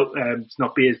things out, to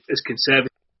not be as conservative.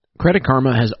 Credit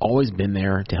Karma has always been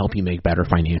there to help you make better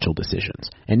financial decisions.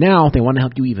 And now they want to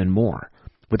help you even more.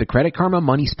 With the Credit Karma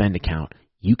Money Spend account,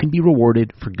 you can be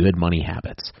rewarded for good money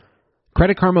habits.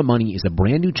 Credit Karma Money is a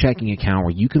brand new checking account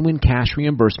where you can win cash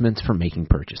reimbursements for making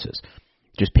purchases.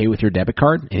 Just pay with your debit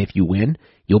card, and if you win,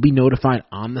 you'll be notified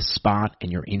on the spot,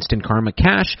 and your Instant Karma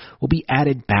cash will be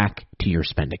added back to your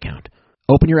spend account.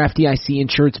 Open your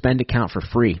FDIC-insured spend account for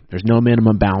free. There's no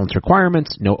minimum balance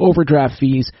requirements, no overdraft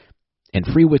fees, and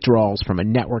free withdrawals from a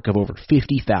network of over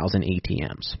 50,000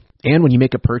 ATMs. And when you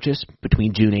make a purchase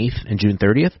between June 8th and June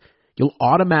 30th, you'll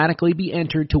automatically be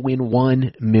entered to win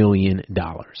 $1 million.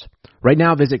 Right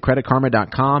now, visit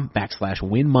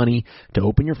creditkarma.com/winmoney to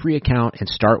open your free account and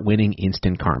start winning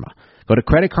instant karma. Go to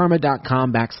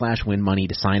creditkarma.com/winmoney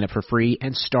to sign up for free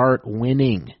and start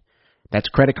winning. That's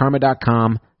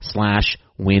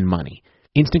creditkarma.com/winmoney.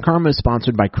 Instant Karma is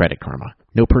sponsored by Credit Karma.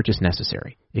 No purchase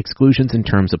necessary. Exclusions and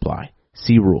terms apply.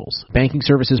 See rules. Banking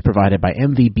services provided by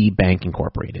MVB Bank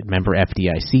Incorporated. Member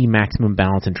FDIC. Maximum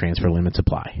balance and transfer limits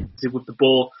apply. With the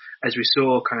ball, as we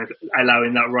saw, kind of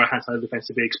allowing that right-hand side of the defence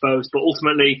to be exposed. But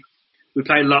ultimately, we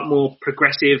played a lot more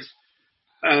progressive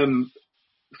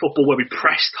football where we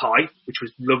pressed high, which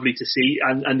was lovely to see,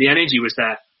 and the energy was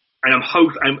there. And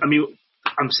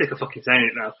I'm sick of fucking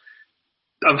saying it now.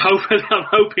 I'm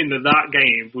hoping that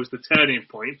game was the turning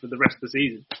point for the rest of the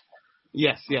season.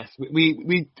 Yes.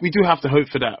 We do have to hope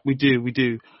for that. We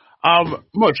do.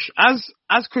 Mush,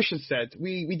 as Christian said,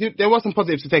 we do. There were some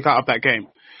positives to take out of that game,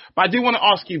 but I do want to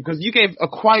ask you, because you gave a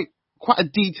quite a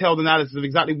detailed analysis of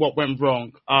exactly what went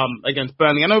wrong against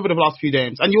Burnley and over the last few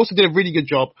games, and you also did a really good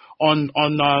job on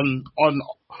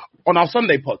our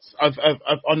Sunday pods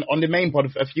on the main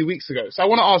pod a few weeks ago. So I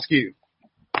want to ask you,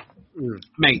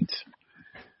 mate,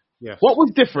 yes, what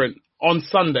was different on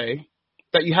Sunday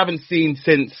that you haven't seen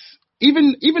since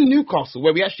even Newcastle,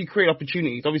 where we actually create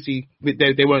opportunities? Obviously,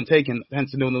 they weren't taken,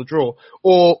 hence the 0-0 draw,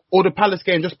 or the Palace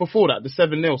game just before that, the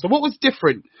 7-0. So what was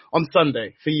different on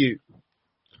Sunday for you?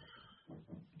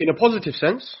 In a positive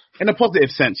sense? In a positive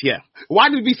sense, yeah. Why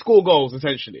did we score goals,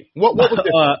 essentially? What was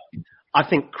different? I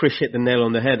think Chris hit the nail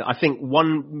on the head. I think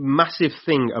one massive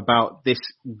thing about this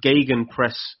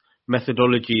Gegenpress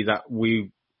methodology that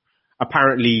we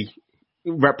apparently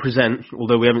represent,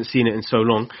 although we haven't seen it in so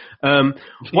long. One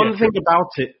thing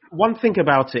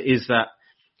about it is that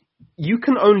you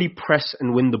can only press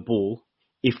and win the ball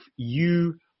if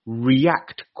you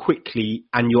react quickly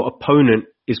and your opponent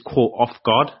is caught off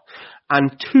guard.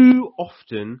 And too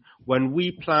often when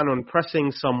we plan on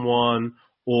pressing someone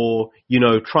or,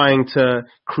 trying to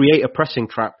create a pressing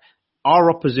trap, our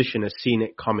opposition has seen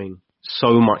it coming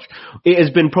so much. It has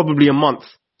been probably a month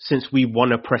since we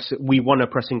won a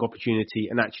pressing opportunity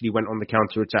and actually went on the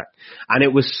counter attack. And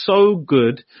it was so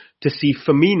good to see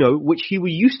Firmino, which he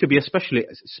used to be a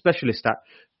specialist at,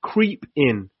 creep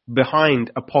in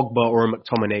behind a Pogba or a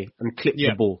McTominay and clip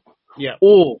the ball. Yeah.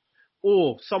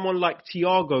 Or someone like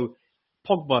Thiago,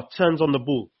 Pogba turns on the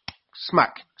ball,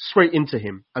 smack, straight into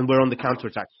him, and we're on the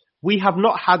counter-attack. We have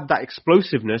not had that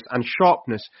explosiveness and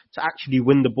sharpness to actually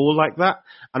win the ball like that.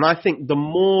 And I think the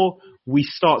more we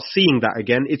start seeing that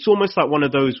again, it's almost like one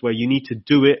of those where you need to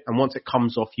do it, and once it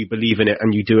comes off, you believe in it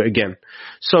and you do it again.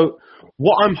 So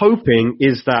what I'm hoping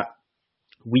is that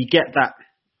we get that,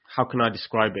 how can I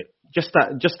describe it? Just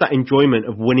that enjoyment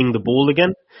of winning the ball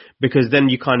again, because then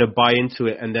you kind of buy into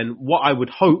it. And then what I would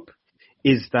hope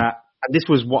is that, and this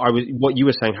was what you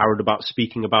were saying, Harold, about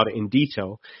speaking about it in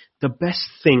detail. The best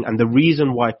thing and the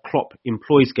reason why Klopp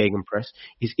employs gegenpress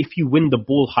is if you win the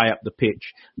ball high up the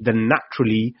pitch, then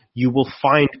naturally you will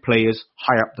find players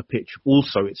high up the pitch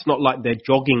also. It's not like they're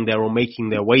jogging there or making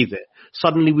their way there.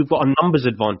 Suddenly we've got a numbers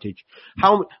advantage.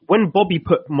 When Bobby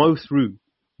put Mo through,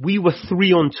 we were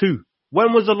 3-on-2.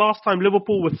 When was the last time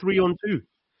Liverpool were 3-on-2?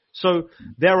 So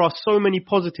there are so many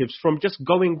positives from just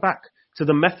going back to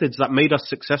the methods that made us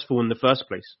successful in the first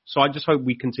place. So I just hope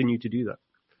we continue to do that.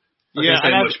 Yeah,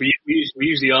 and we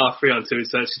usually are 3-on-2 in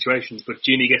certain situations, but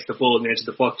Gini gets the ball in the edge of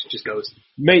the box and just goes.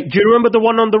 Mate, do you remember the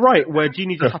one on the right where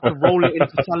Gini just had to roll it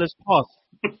into Salah's pass,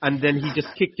 and then he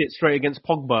just kicked it straight against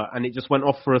Pogba, and it just went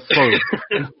off for a throw?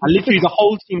 And literally the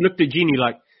whole team looked at Gini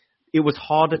like it was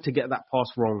harder to get that pass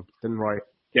wrong than right.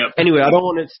 Yeah. Anyway, I don't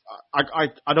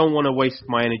want to waste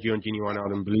my energy on Gini right now,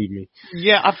 and believe me.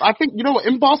 Yeah, I think, you know what,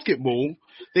 in basketball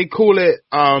they call it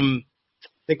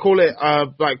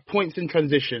like points in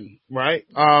transition, right?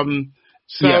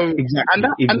 So yeah,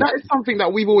 exactly. And that is something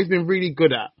that we've always been really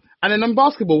good at. And then in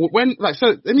basketball, I'm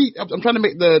trying to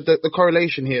make the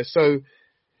correlation here. So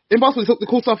in basketball, they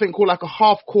call something called like a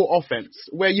half-court offense,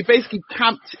 where you basically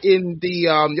camped in the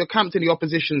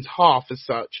opposition's half as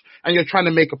such, and you're trying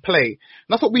to make a play. And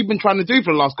that's what we've been trying to do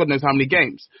for the last God knows how many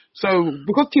games. So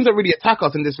because teams don't really attack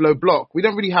us in this low block, we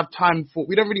don't really have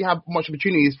much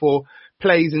opportunities for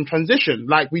plays in transition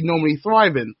like we normally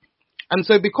thrive in. And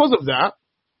so because of that,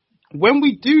 when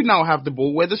we do now have the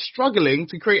ball, we're just struggling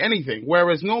to create anything,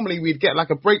 whereas normally we'd get like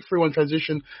a breakthrough on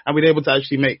transition and we'd be able to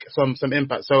actually make some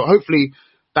impact. So hopefully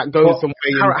that goes some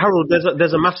way. Harold,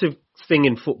 there's a massive thing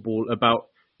in football about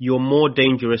you're more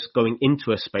dangerous going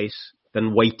into a space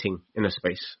than waiting in a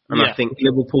space. And I think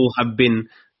Liverpool have been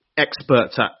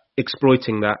experts at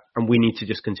exploiting that, and we need to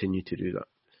just continue to do that.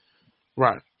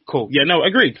 Right. Cool. Yeah, no,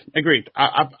 agreed.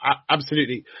 I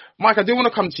absolutely. Mike, I do want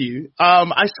to come to you.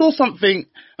 I saw something in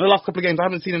the last couple of games I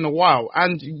haven't seen in a while,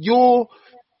 and you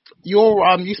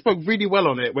spoke really well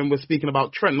on it when we were speaking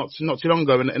about Trent not too long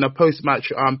ago in a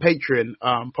post-match Patreon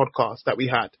podcast that we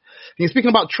had. And you're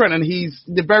speaking about Trent and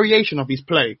the variation of his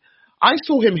play. I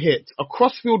saw him hit a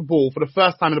crossfield ball for the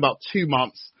first time in about 2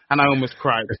 months, and I almost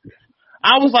cried.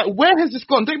 I was like, where has this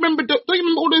gone? Don't you remember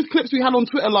all those clips we had on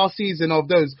Twitter last season of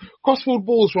those crossfield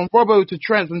balls from Robbo to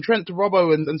Trent, from Trent to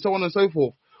Robbo, and so on and so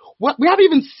forth? We haven't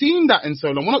even seen that in so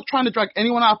long. We're not trying to drag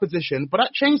anyone out of position, but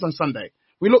that changed on Sunday.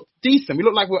 We looked decent. We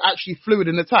looked like we were actually fluid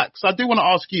in attack. So I do want to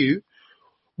ask you,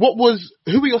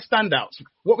 who were your standouts?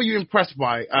 What were you impressed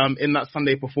by in that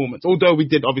Sunday performance? Although we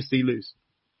did obviously lose.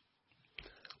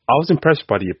 I was impressed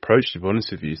by the approach, to be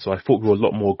honest with you. So I thought we were a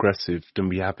lot more aggressive than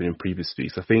we have been in previous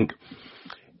weeks. I think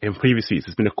in previous weeks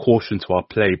there's been a caution to our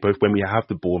play, both when we have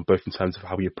the ball and both in terms of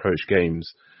how we approach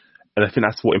games. And I think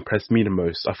that's what impressed me the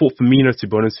most. I thought Firmino, to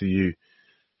be honest with you,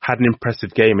 had an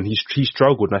impressive game, and he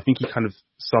struggled. And I think he kind of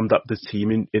summed up the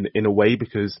team in a way,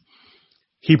 because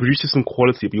he produces some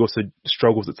quality, but he also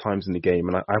struggles at times in the game.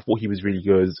 And I thought he was really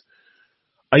good.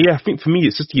 I think for me,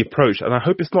 it's just the approach. And I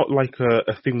hope it's not like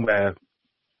a thing where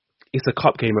it's a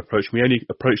cup game approach. We only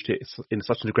approached it in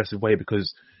such an aggressive way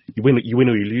because you win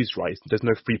or you lose, right? There's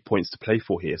no 3 points to play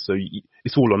for here. So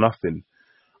it's all or nothing.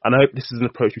 And I hope this is an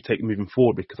approach we take moving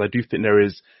forward, because I do think there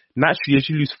is, naturally, as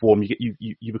you lose form,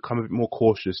 you become a bit more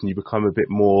cautious and you become a bit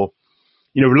more,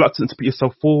 reluctant to put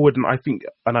yourself forward. And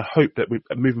I hope that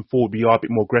moving forward, we are a bit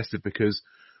more aggressive, because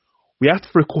we have to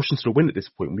throw caution to the wind at this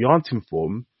point. We aren't in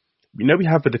form. We know we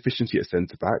have a deficiency at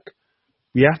centre back.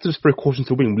 We have to just throw caution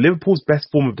to the wind. Liverpool's best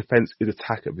form of defence is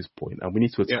attack at this point, and we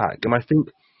need to attack. Yeah. And I think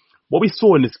what we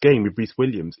saw in this game with Reece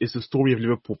Williams is the story of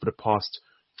Liverpool for the past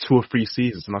 2 or 3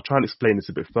 seasons. And I'll try and explain this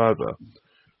a bit further.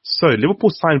 So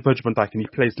Liverpool signed Virgil van Dijk and he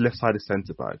plays left-sided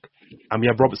centre-back. And we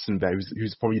have Robertson there,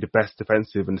 who's probably the best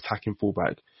defensive and attacking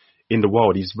fullback in the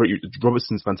world.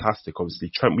 Robertson's fantastic, obviously.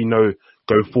 Trent, we know,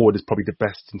 going forward is probably the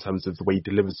best in terms of the way he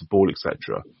delivers the ball,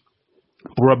 etc.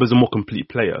 But Robertson's a more complete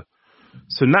player.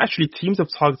 So naturally, teams have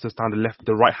targeted us down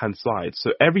the right-hand side.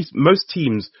 So most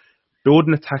teams build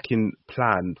an attacking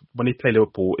plan when they play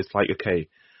Liverpool. It's like, okay,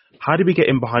 how do we get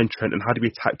in behind Trent and how do we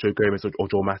attack Joe Gomez or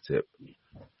Joel Matip?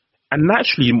 And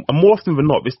naturally, more often than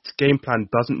not, this game plan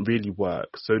doesn't really work.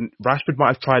 So Rashford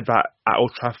might have tried that at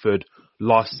Old Trafford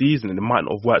last season, and it might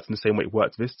not have worked in the same way it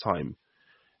worked this time.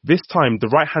 This time, the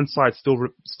right-hand side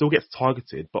still gets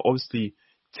targeted, but obviously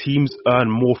teams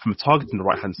earn more from targeting the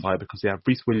right-hand side because they have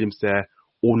Reece Williams there,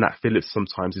 or Nat Phillips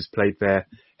sometimes who's played there.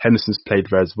 Henderson's played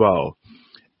there as well.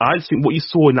 I just think what you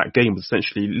saw in that game was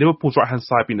essentially Liverpool's right-hand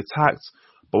side being attacked,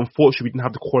 but unfortunately we didn't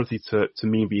have the quality to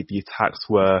mean the attacks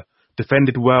were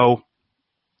defended well.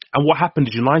 And what happened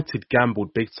is United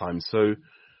gambled big time. So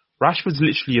Rashford's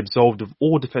literally absolved of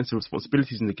all defensive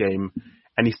responsibilities in the game,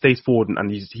 and he stays forward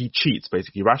and he cheats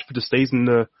basically. Rashford just stays in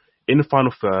the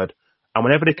final third, and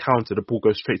whenever they counter, the ball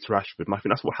goes straight to Rashford. And I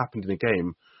think that's what happened in the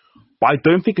game. But I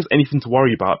don't think it's anything to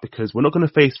worry about because we're not going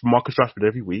to face Marcus Rashford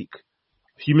every week.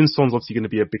 Heung-min Son's obviously going to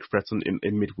be a big threat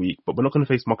in midweek, but we're not going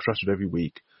to face Marcus Rashford every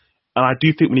week. And I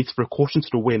do think we need to throw caution to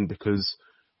the wind because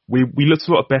we looked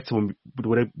a lot better with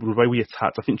the way we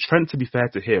attacked. I think Trent, to be fair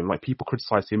to him, like people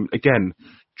criticise him again.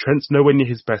 Trent's nowhere near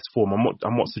his best form.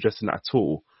 I'm not suggesting that at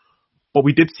all. But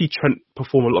we did see Trent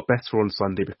perform a lot better on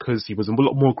Sunday because he was a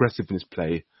lot more aggressive in his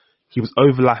play. He was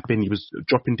overlapping. He was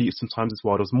dropping deep sometimes as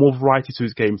well. There was more variety to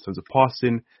his game in terms of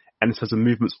passing and in terms of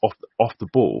movements off the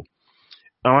ball.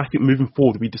 And I think moving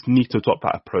forward, we just need to adopt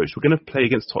that approach. We're going to play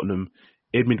against Tottenham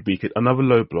in midweek, another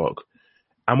low block.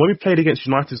 And when we played against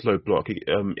United's low block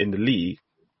in the league,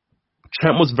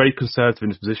 Trent was very conservative in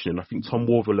his position. I think Tom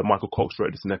Warville and Michael Cox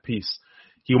wrote this in their piece.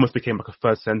 He almost became like a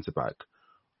third centre-back.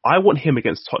 I want him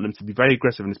against Tottenham to be very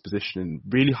aggressive in his position,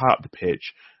 really high up the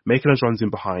pitch, making those runs in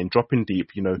behind, dropping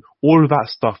deep, all of that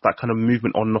stuff, that kind of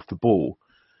movement on and off the ball.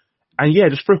 And yeah,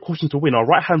 just throw caution to win. Our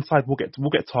right-hand side will get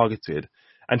targeted,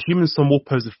 and Heung-min Son will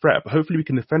pose a threat, but hopefully we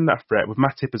can defend that threat with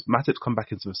Matip as Matip's come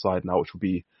back into the side now, which will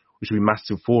be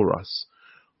massive for us.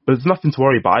 But there's nothing to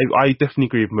worry about. I definitely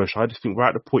agree with Mush. I just think we're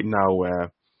at the point now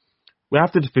where we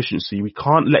have the deficiency. We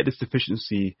can't let this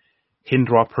deficiency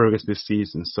hinder our progress this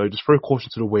season. So just throw caution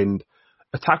to the wind,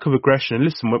 attack with aggression. And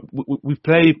listen, we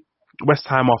play West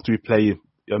Ham after we play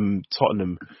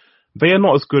Tottenham. They are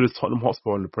not as good as Tottenham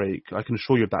Hotspur on the break. I can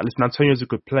assure you of that. Listen, Antonio's a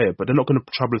good player, but they're not going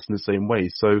to trouble us in the same way.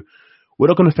 So we're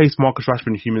not going to face Marcus Rashford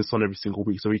and Heung-min Son every single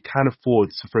week. So we can afford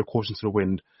to throw caution to the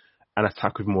wind and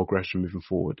attack with more aggression moving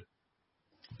forward.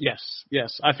 Yes.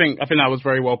 I think that was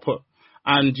very well put.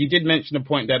 And you did mention a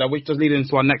point there which does lead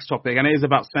into our next topic, and it is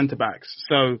about centre-backs.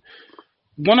 So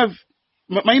Man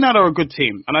United are a good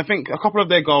team, and I think a couple of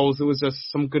their goals, it was just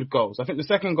some good goals. I think the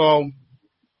second goal,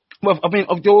 well, I mean,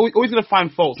 you're always going to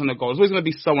find faults in the goal. There's always going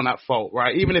to be someone at fault,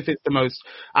 right? Even if it's the most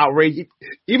outrageous,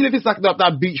 even if it's like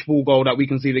that beach ball goal that we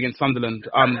conceded against Sunderland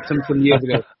some years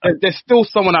ago, there's still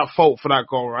someone at fault for that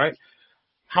goal, right?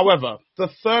 However, the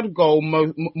third goal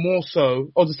more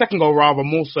so, or the second goal rather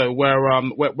more so, where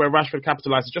Rashford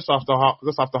capitalizes just after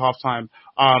half time,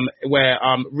 where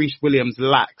Reece Williams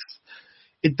lacks.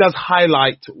 It does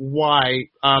highlight why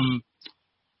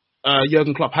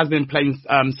Jurgen Klopp has been playing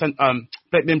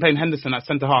Henderson at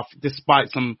centre half despite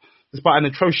an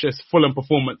atrocious Fulham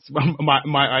performance,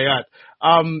 might I add.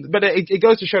 But it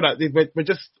goes to show that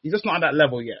he's just not at that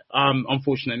level yet,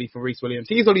 unfortunately for Reece Williams.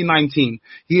 He's only 19.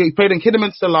 He played in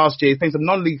Kidderminster last year. He's playing some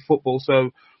non-league football, so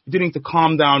we do need to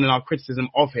calm down in our criticism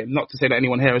of him. Not to say that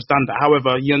anyone here has done that.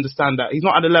 However, you understand that he's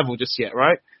not at the level just yet,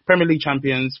 right? Premier League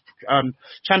champions,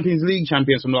 Champions League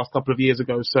champions from the last couple of years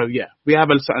ago. So yeah, we have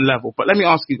a certain level. But let me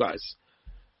ask you guys.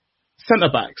 Centre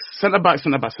backs.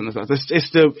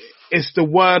 It's the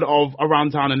word of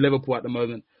around town in Liverpool at the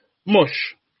moment.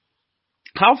 Mush,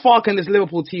 how far can this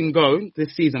Liverpool team go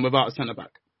this season without a centre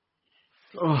back?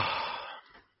 Oh,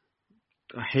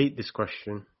 I hate this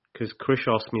question because Chris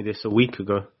asked me this a week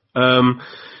ago,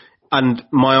 and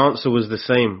my answer was the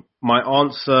same. My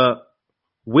answer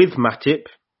with Matip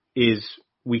is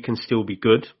we can still be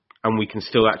good, and we can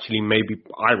still actually maybe,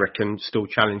 I reckon, still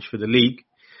challenge for the league.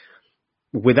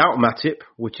 Without Matip,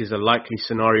 which is a likely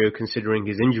scenario considering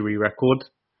his injury record,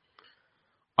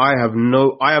 I have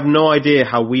no idea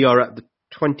how we are at the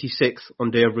 26th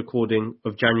on day of recording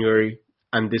of January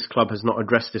and this club has not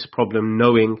addressed this problem,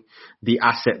 knowing the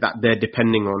asset that they're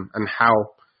depending on and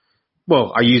how,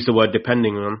 well, I use the word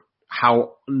depending on,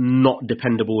 how not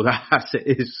dependable that asset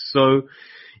is. So,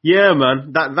 Yeah,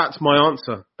 man. That's my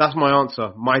answer. That's my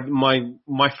answer.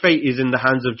 My fate is in the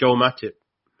hands of Joel Matip.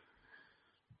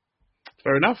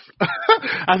 Fair enough.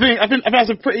 I think that's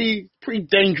a pretty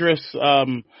dangerous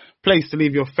place to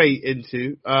leave your fate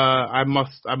into. I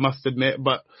must admit,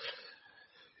 but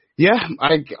yeah,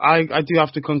 I do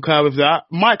have to concur with that.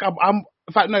 Mike,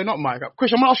 in fact, no, not Mike.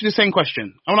 Chris, I'm gonna ask you the same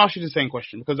question.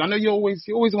 Because I know you're always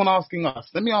the one asking us.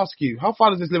 Let me ask you, how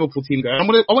far does this Liverpool team go? I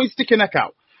want you to stick your neck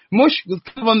out. Mush was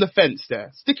kind of on the fence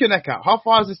there. Stick your neck out. How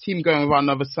far is this team going around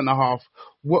another centre half?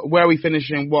 Where are we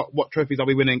finishing? What trophies are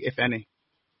we winning, if any?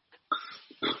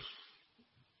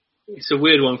 It's a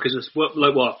weird one because it's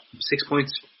 6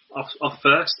 points off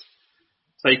first.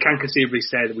 So you can conceivably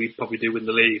say that we probably do win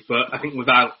the league, but I think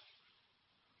without,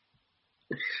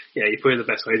 you put it the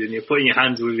best way, didn't you? Putting your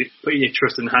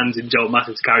trust and hands in Joel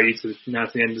Matip to carry you to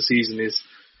the end of the season is,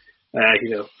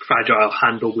 fragile,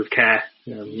 handled with care.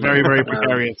 Very, very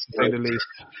precarious, to say the least.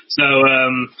 So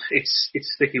it's a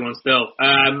sticky one still.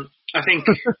 I think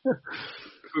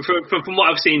from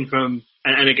what I've seen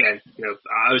and again,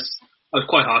 I was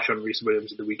quite harsh on Reece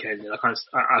Williams at the weekend. I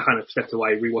kind of stepped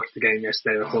away, rewatched the game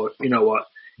yesterday, and I thought, you know what,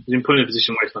 he's been put in a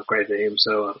position where it's not great for him,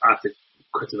 so I have to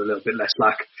cut him a little bit less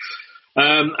slack.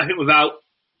 I think without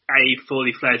a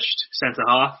fully fledged centre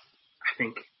half, I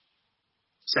think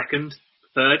second,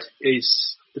 third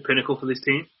is the pinnacle for this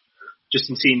team. Just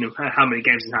in seeing how many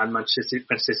games in hand Manchester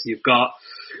City have got,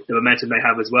 the momentum they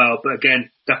have as well. But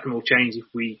again, that can all change if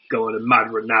we go on a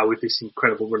mad run now with this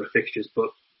incredible run of fixtures. But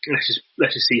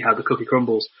let's just see how the cookie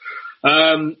crumbles.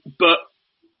 But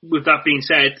with that being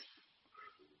said,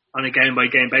 on a game by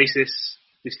game basis,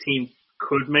 this team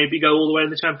could maybe go all the way in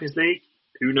the Champions League.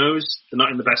 Who knows? They're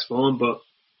not in the best form, but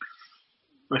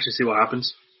let's just see what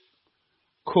happens.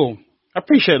 Cool. I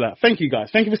appreciate that. Thank you, guys.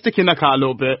 Thank you for sticking that out a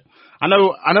little bit. I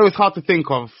know it's hard to think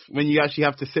of when you actually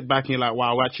have to sit back and you're like,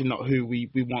 wow, we're actually not who we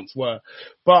once were.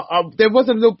 But there was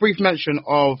a little brief mention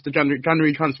of the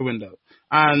January transfer window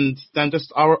and then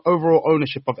just our overall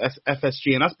ownership of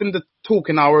FSG. And that's been the talk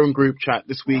in our own group chat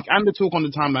this week and the talk on the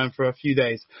timeline for a few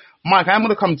days. Mike, I'm going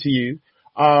to come to you.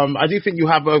 I do think you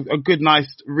have a good,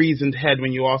 nice, reasoned head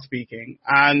when you are speaking.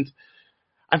 And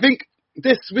I think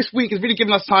this week has really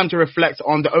given us time to reflect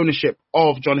on the ownership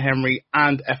of John Henry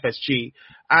and FSG.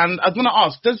 And I was going to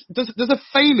ask, does a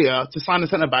failure to sign a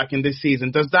centre-back in this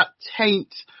season, does that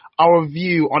taint our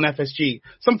view on FSG?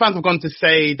 Some fans have gone to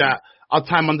say that our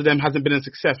time under them hasn't been a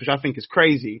success, which I think is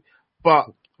crazy. But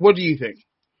what do you think?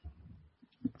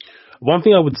 One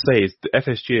thing I would say is the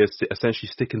FSG is essentially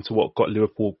sticking to what got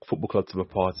Liverpool Football Club to the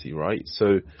party, right?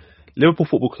 So Liverpool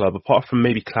Football Club, apart from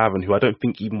maybe Clavan, who I don't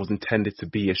think even was intended to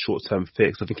be a short-term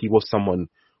fix, I think he was someone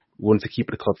who wanted to keep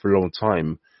at the club for a long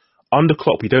time. Under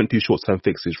Klopp, we don't do short-term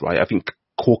fixes, right? I think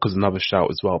Corker's another shout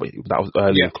as well, but that was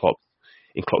early in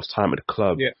Klopp's time at the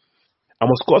club. Yeah. And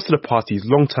what's got us to the party is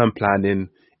long-term planning.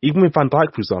 Even with Van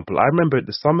Dijk, for example, I remember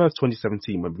the summer of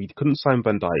 2017 when we couldn't sign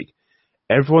Van Dijk,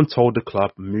 everyone told the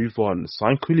club, move on,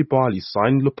 sign Koulibaly,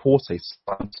 sign Laporte,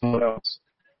 sign someone else.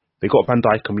 They got Van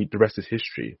Dijk and the rest is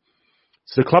history.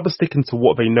 So the club are sticking to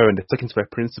what they know and they're sticking to their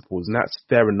principles, and that's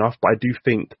fair enough, but I do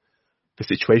think the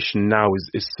situation now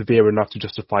is severe enough to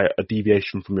justify a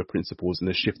deviation from your principles and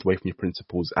a shift away from your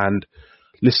principles. And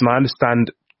listen, I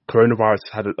understand coronavirus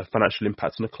has had a financial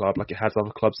impact on the club like it has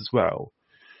other clubs as well.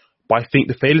 But I think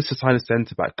the failure to sign a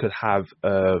centre-back could have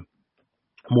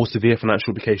more severe financial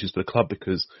implications for the club,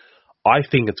 because I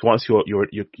think, and to answer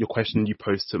your question you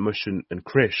posed to Mush and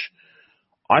Krish,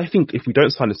 I think if we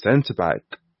don't sign a centre-back,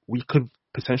 we could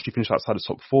potentially finish outside the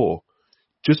top four,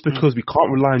 just because we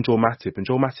can't rely on Joel Matip, and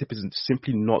Joel Matip is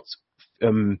simply not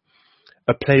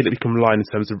a player that we can rely on in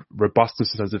terms of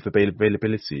robustness, in terms of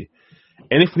availability.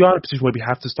 And if we are in a position where we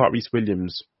have to start Reece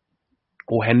Williams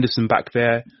or Henderson back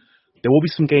there will be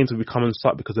some games where we come and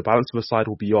start because the balance of the side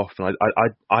will be off, and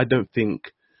I don't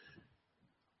think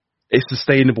it's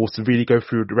sustainable to really go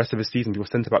through the rest of the season with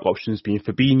centre-back options being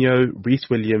Fabinho, Reece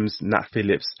Williams, Nat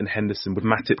Phillips and Henderson, with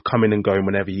Matip coming and going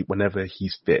whenever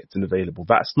he's fit and available.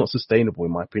 That's not sustainable,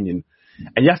 in my opinion.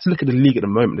 And you have to look at the league at the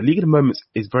moment. The league at the moment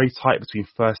is very tight between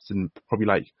first and probably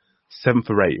like 7th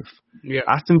or 8th. Yeah.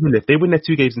 Aston Villa, if they win their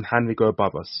 2 games in hand, they go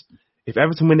above us. If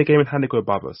Everton win a game in hand, they go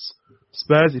above us.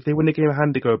 Spurs, if they win a game in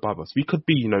hand, they go above us. We could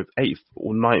be, 8th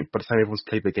or 9th by the time everyone's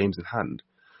played their games in hand.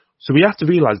 So we have to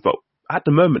realise, but at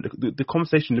the moment, the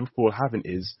conversation Liverpool are having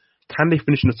is, can they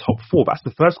finish in the top 4? That's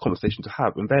the first conversation to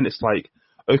have. And then it's like,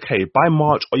 okay, by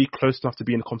March, are you close enough to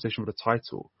be in a conversation for the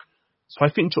title? So I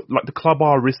think like the club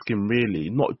are risking really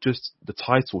not just the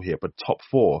title here, but top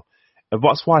 4. And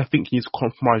that's why I think you need to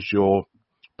compromise your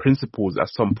principles at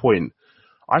some point.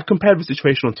 I compared the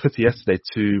situation on Twitter yesterday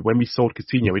to when we sold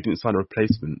Coutinho, we didn't sign a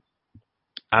replacement.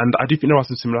 And I do think there are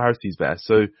some similarities there.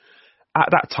 So at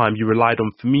that time, you relied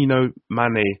on Firmino,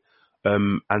 Mane,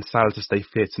 and Salah to stay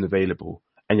fit and available.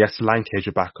 And yes, Solanke as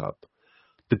your backup.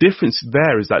 The difference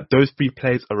there is that those three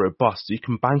players are robust. So you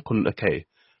can bank on, okay,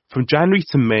 from January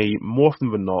to May, more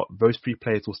often than not, those three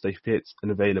players will stay fit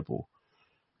and available.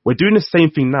 We're doing the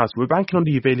same thing now. So we're banking on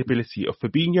the availability of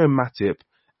Fabinho and Matip,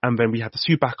 and then we have the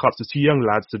two backups, the two young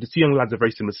lads. So the two young lads are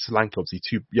very similar to Solanke, obviously,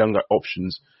 two younger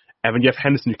options. And then you have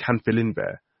Henderson who can fill in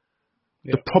there.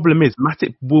 Yeah. The problem is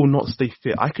Matip will not stay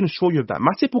fit. I can assure you of that.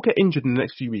 Matip will get injured in the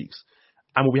next few weeks.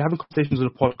 And we'll be having conversations on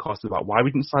the podcast about why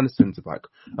we didn't sign a centre-back.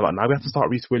 About now we have to start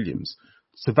Reece Williams.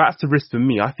 So that's the risk for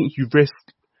me. I think you risk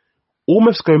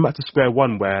almost going back to square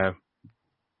one where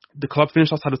the club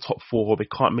finished outside the top four. They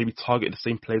can't maybe target the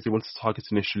same players they wanted to target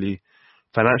initially.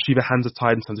 Financially, their hands are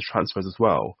tied in terms of transfers as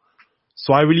well.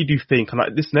 So I really do think, and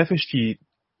like this FSG,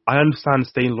 I understand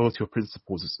staying loyal to your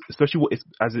principles, especially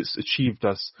as it's achieved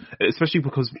us, especially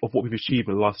because of what we've achieved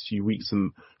in the last few weeks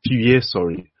and few years,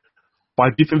 But I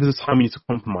do think there's a time we need to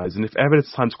compromise, and if ever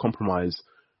there's time to compromise,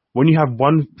 when you have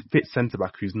one fit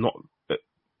centre-back who's not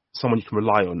someone you can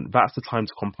rely on, that's the time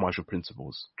to compromise your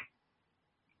principles.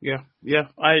 Yeah,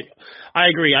 I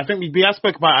agree. I think we have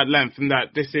spoke about at length, and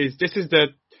that this is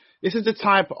the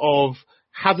type of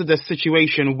hazardous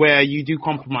situation where you do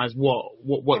compromise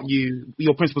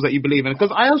your principles that you believe in.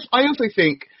 Because I also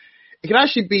think it can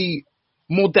actually be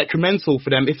more detrimental for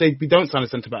them if we don't sign a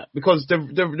centre back, because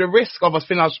the risk of us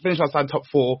finish outside top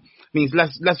four means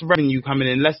less revenue coming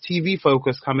in, less TV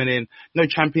focus coming in, no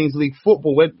Champions League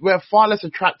football. We're a far less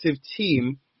attractive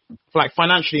team, like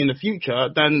financially in the future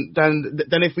than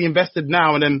if we invested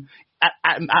now and then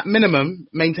at minimum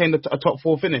maintain a top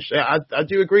four finish. I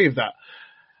do agree with that.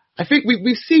 I think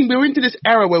we're into this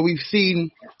era where we've seen,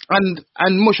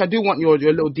 and Mush, I do want your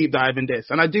little deep dive in this,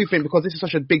 and I do think because this is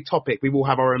such a big topic, we will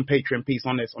have our own Patreon piece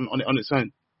on this on its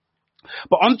own.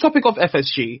 But on the topic of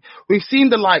FSG, we've seen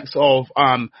the likes of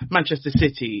Manchester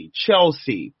City,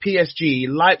 Chelsea, PSG,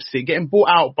 Leipzig getting bought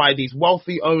out by these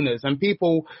wealthy owners, and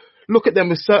people look at them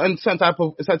with certain type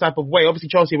of way. Obviously,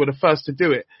 Chelsea were the first to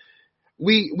do it.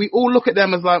 We all look at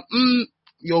them as like,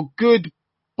 you're good,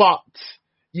 but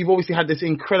you've obviously had this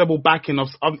incredible backing of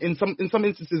in some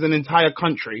instances an entire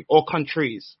country or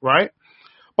countries, right?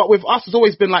 But with us, it's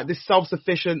always been like this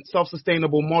self-sufficient,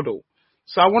 self-sustainable model.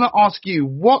 So I want to ask you,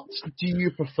 what do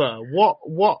you prefer?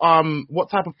 What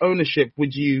type of ownership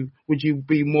would you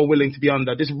be more willing to be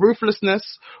under? This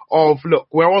ruthlessness of, look,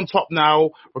 we're on top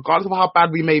now, regardless of how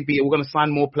bad we may be, we're going to sign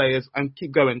more players and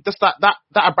keep going. Just that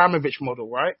Abramovich model,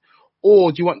 right?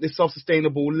 Or do you want this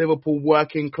self-sustainable Liverpool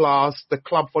working class? The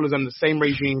club follows under the same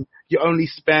regime. You only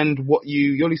spend what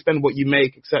you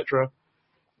make, etc.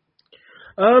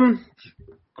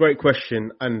 Great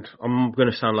question, and I'm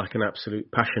going to sound like an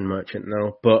absolute passion merchant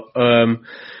now, but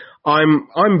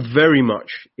I'm very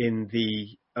much in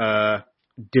the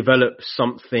develop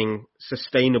something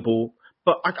sustainable.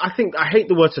 But I think I hate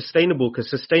the word sustainable,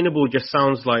 because sustainable just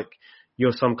sounds like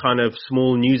you're some kind of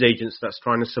small news agents that's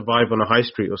trying to survive on a high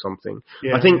street or something.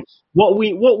 Yeah. I think what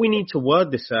we need to word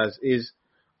this as is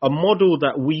a model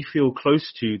that we feel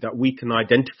close to, that we can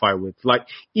identify with. Like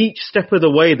each step of the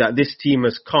way that this team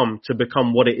has come to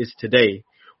become what it is today,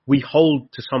 we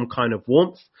hold to some kind of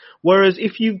warmth. Whereas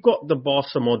if you've got the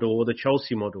Barca model or the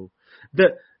Chelsea model,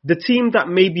 the team that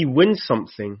maybe wins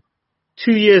something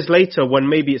 2 years later, when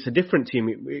maybe it's a different team,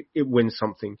 it wins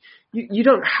something. You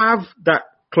don't have that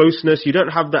closeness. You don't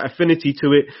have that affinity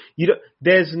to it.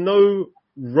 There's no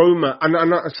romance,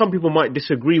 and some people might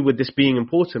disagree with this being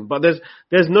important, but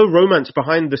there's no romance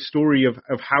behind the story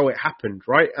of how it happened,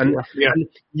 right? And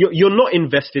you're not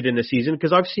invested in the season,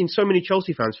 because I've seen so many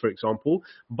Chelsea fans, for example,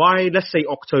 by let's say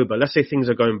October, let's say things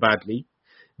are going badly,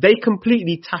 they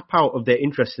completely tap out of their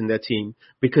interest in their team,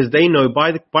 because they know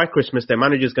by Christmas their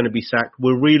manager's going to be sacked.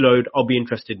 We'll reload. I'll be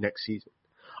interested next season.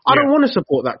 I don't want to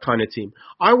support that kind of team.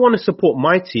 I want to support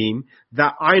my team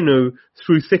that I know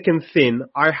through thick and thin.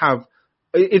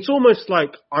 It's almost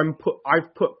like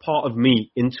I've put part of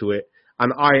me into it,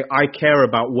 and I care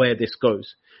about where this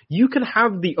goes. You can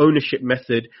have the ownership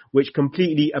method, which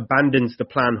completely abandons the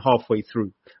plan halfway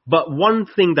through. But one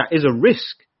thing that is a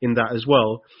risk in that as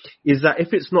well is that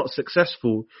if it's not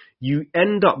successful, you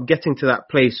end up getting to that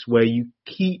place where you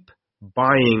keep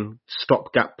buying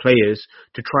stopgap players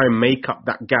to try and make up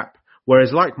that gap.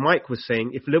 Whereas like Mike was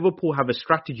saying, if Liverpool have a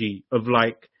strategy of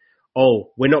like,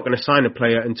 oh, we're not going to sign a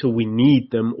player until we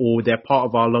need them, or they're part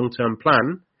of our long-term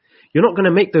plan, you're not going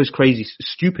to make those crazy,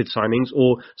 stupid signings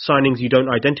or signings you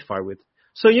don't identify with.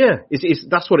 So yeah,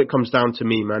 that's what it comes down to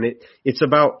me, man. It's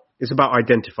about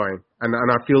identifying, and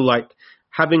I feel like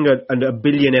having a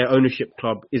billionaire ownership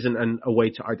club isn't a way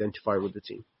to identify with the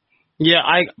team. Yeah,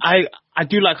 I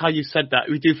do like how you said that.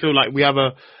 We do feel like we have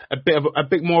a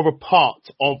bit more of a part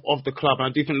of the club, and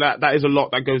I do think that is a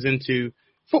lot that goes into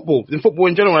football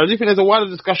in general. I do think there's a wider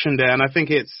discussion there, and I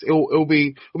think it'll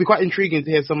be quite intriguing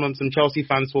to hear some Chelsea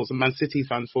fans' thoughts and Man City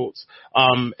fans' thoughts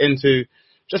into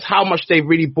just how much they've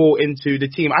really bought into the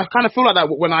team. I kind of feel like that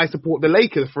when I support the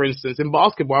Lakers, for instance, in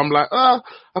basketball. I'm like, I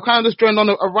kind of just joined on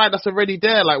a ride that's already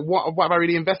there. Like, what have I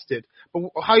really invested? But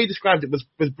how you described it was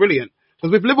brilliant.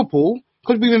 Because with Liverpool,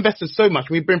 because we've invested so much,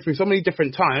 we've been through so many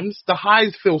different times, the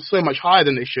highs feel so much higher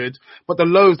than they should, but the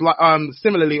lows,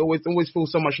 similarly, always feel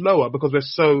so much lower because we're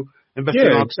so invested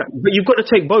in our... Exactly. But you've got to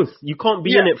take both. You can't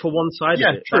be in it for one side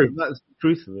of it. True. That's the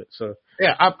truth of it. So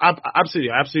yeah, I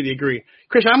absolutely agree.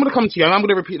 Christian, I'm going to come to you and I'm going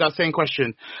to repeat that same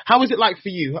question. How is it like for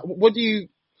you?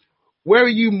 Where are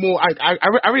you more? I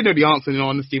already know the answer, in all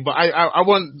honesty, but I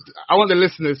want the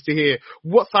listeners to hear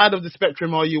what side of the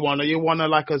spectrum are you on? Are you on a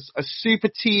super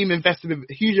team invested with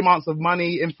huge amounts of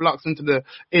money, influx into the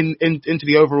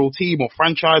overall team or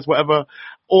franchise, whatever,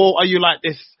 or are you like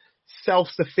this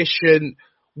self-sufficient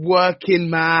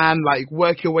working man, like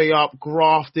work your way up,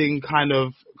 grafting kind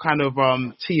of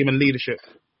team and leadership?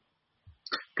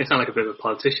 I sound like a bit of a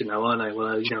politician now, aren't I?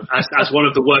 Well, as one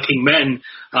of the working men,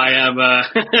 I am.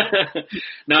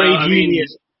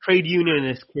 Trade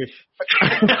unionist, Chris.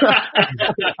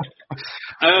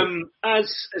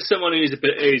 As someone who is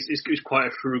quite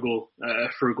a frugal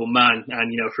man,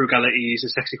 and frugality is a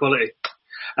sexy quality.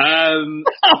 Oh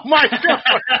my God!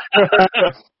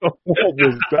 What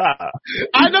was that?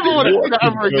 I never want to do that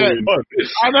ever again.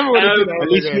 I never want to do that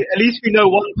ever again. At least we know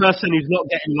one person who's not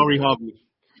getting Laurie Harvey.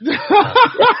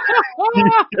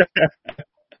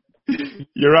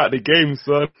 You're at the game,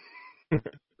 son.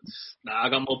 Nah, I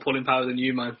got more pulling power than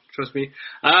you, man. Trust me.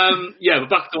 But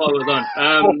back to what I was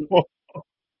on.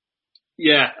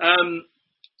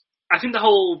 I think the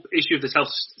whole issue of the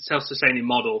self-sustaining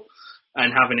model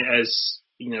and having it as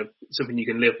something you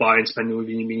can live by and spending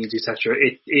within your means, etc.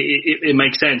 It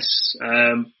makes sense.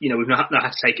 We've not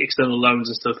had to take external loans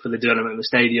and stuff for the development of the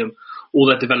stadium. All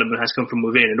that development has come from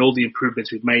within, and all the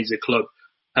improvements we've made as a club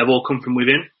have all come from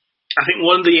within. I think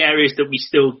one of the areas that we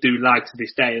still do lag to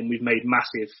this day, and we've made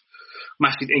massive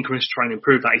increments to try and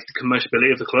improve that, is the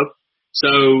commerciality of the club.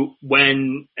 So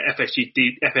when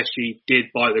FSG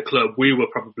did buy the club, we were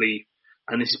probably,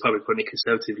 and this is probably putting it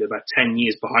conservatively, about 10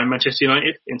 years behind Manchester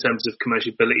United in terms of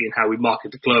commerciality and how we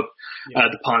market the club,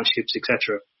 the partnerships,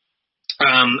 etc.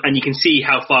 And you can see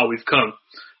how far we've come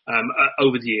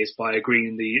over the years by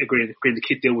agreeing the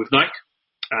kit deal with Nike.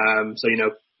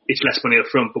 It's less money up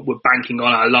front, but we're banking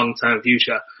on our long-term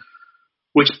future,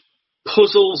 which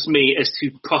puzzles me as to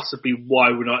possibly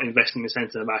why we're not investing in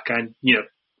centre back. And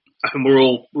I think we're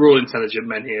all intelligent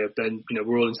men here. Then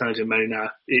we're all intelligent men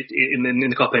in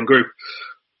the Cop End group,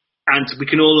 and we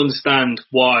can all understand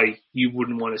why you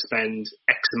wouldn't want to spend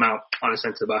X amount on a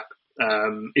centre back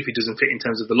if it doesn't fit in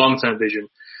terms of the long term vision,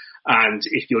 and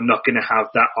if you're not going to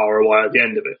have that ROI at the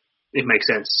end of it. It makes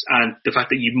sense, and the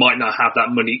fact that you might not have that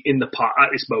money in the pot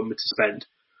at this moment to spend.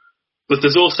 But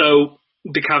there's also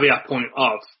the caveat point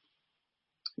of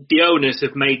the owners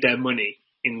have made their money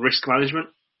in risk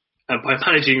management and by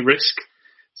managing risk.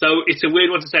 So it's a weird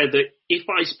one to say that if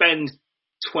I spend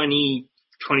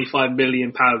 25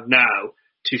 million pounds now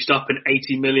to stop an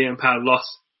 80 million pound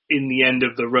loss in the end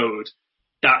of the road,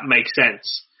 that makes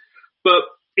sense. But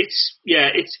it's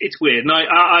weird. And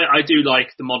I do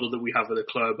like the model that we have with the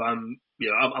club. I'm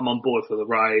on board for the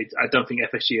ride. I don't think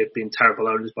FSG have been terrible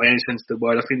owners by any sense of the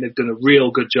word. I think they've done a real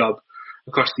good job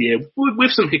across the year,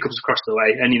 with some hiccups across the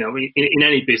way. And in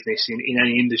any business, in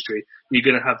any industry, you're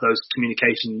going to have those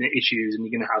communication issues, and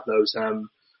you're going to have those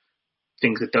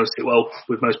things that don't sit well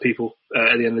with most people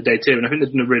at the end of the day too. And I think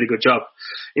they've done a really good job.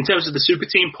 In terms of the super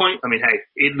team point, I mean, hey,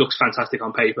 it looks fantastic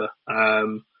on paper.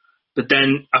 But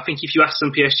then I think if you ask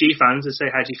some PSG fans and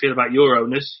say, how do you feel about your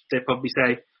owners? They'd probably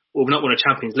say, well, we've not won a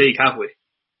Champions League, have we?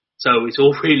 So it's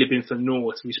all really been for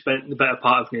naught. We spent the better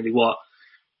part of nearly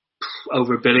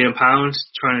over £1 billion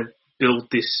trying to build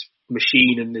this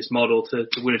machine and this model to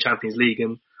win a Champions League,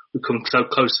 and we've come so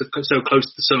close to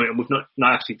the summit, and we've not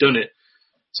actually done it.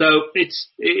 So it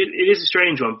is a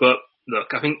strange one. But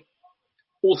look, I think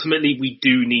ultimately we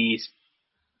do need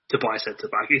to buy a centre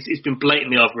back. It's been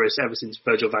blatantly obvious ever since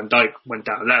Virgil van Dijk went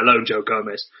down, let alone Joe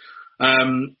Gomez.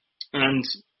 And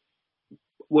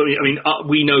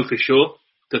we know for sure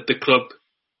that the club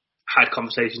had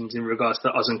conversations in regards to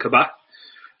Ozan Kabak.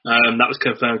 That was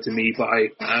confirmed to me by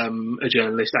a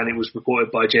journalist, and it was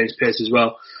reported by James Pearce as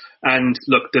well. And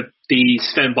look, the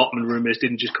Sven Botman rumours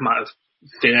didn't just come out of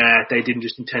thin air. They didn't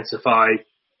just intensify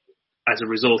as a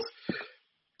result.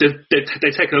 They've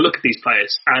taken a look at these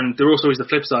players, and there also is the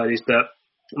flip side, is that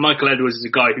Michael Edwards is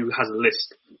a guy who has a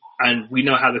list, and we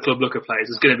know how the club look at players.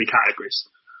 There's going to be categories.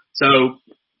 So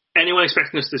anyone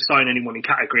expecting us to sign anyone in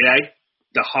category A,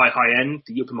 the high end,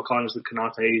 the Yuppie McConnells, the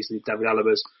Konates, the David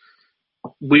Alabas,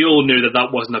 we all knew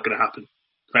that was not going to happen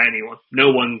for anyone.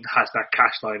 No one has that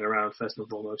cash lying around, first and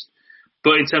foremost.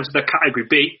 But in terms of the category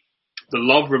B, the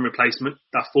Lovren replacement,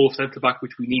 that fourth centre-back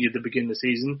which we needed at the beginning of the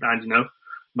season, and,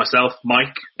 myself,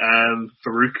 Mike,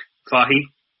 Farouk, Fahy,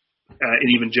 and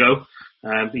even Joe,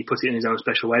 he put it in his own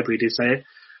special way, but he did say it.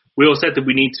 We all said that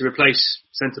we need to replace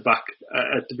centre-back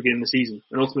at the beginning of the season,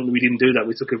 and ultimately we didn't do that.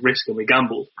 We took a risk and we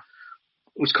gambled,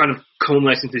 which kind of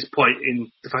culminates into this point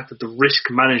in the fact that the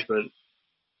risk management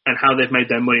and how they've made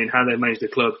their money and how they've managed the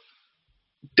club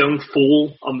don't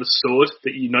fall on the sword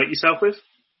that you unite yourself with.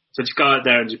 So just go out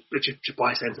there and just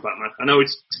buy a centre-back, man. I know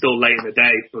it's still late in the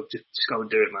day, but just go and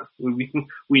do it, man.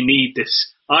 We need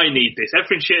this. I need this.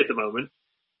 Everything's shit at the moment.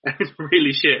 Everything's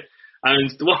really shit.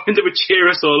 And the one that would cheer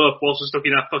us all up whilst we're stuck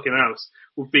in that fucking house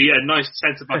would be a nice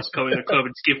centre-back to come in the club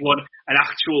and just give one an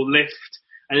actual lift.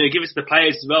 And then give it to the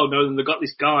players as well, knowing they've got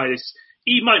this guy.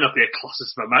 He might not be a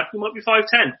Colossus of a man. He might be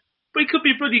 5'10", but he could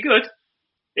be bloody good.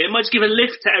 It might just give a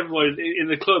lift to everyone in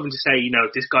the club and just say,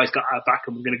 this guy's got our back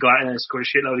and we're going to go out there and score a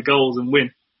shitload of goals and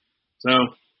win. So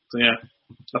yeah.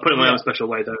 I put it in my own special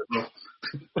way though as well.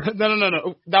 No.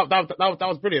 That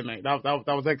was brilliant, mate. That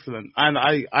was excellent. And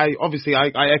I obviously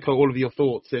echo all of your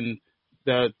thoughts. And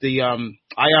I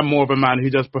am more of a man who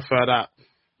does prefer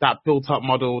that built up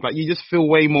model. Like, you just feel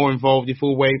way more involved. You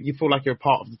feel like you're a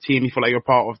part of the team. You feel like you're a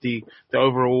part of the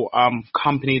overall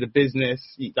company, the business.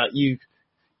 That you,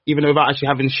 even without actually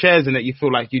having shares in it, you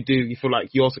feel like you do. You feel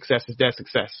like your success is their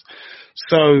success.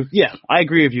 So yeah, I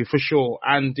agree with you for sure.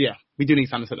 And yeah, we do need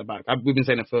Sanders at the back. We've been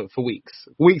saying it for weeks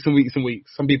and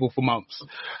weeks. Some people for months.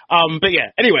 But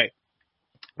yeah, anyway,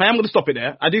 I am going to stop it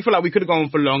there. I do feel like we could have gone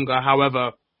for longer.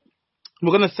 However,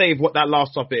 we're going to save that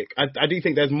last topic. I do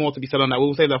think there's more to be said on that.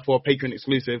 We'll save that for a Patreon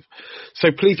exclusive.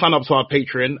 So please sign up to our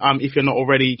Patreon. If you're not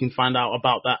already, you can find out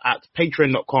about that at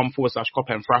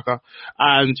patreon.com/CopHenFracas.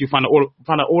 And you find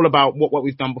out all about what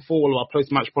we've done before, all of our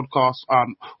post-match podcasts,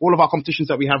 all of our competitions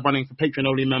that we have running for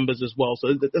Patreon-only members as well.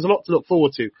 So there's a lot to look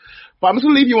forward to. But I'm just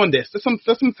going to leave you on this. There's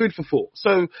some food for thought.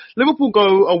 So Liverpool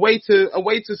go away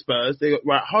to Spurs. They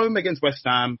were at home against West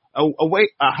Ham, away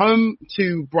at home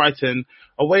to Brighton,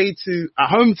 at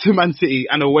home to Man City,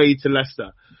 and away to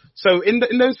Leicester. So in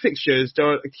those fixtures,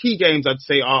 there are key games I'd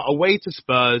say are away to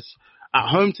Spurs, at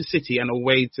home to City, and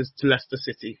away to Leicester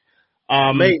City.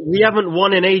 Mate, we haven't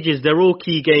won in ages. They're all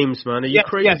key games, man. Are you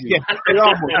crazy? Yes, they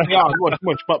are.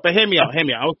 Much. But hear me out.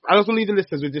 I just want to leave the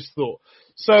listeners with this thought.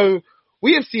 So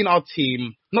we have seen our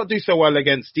team not do so well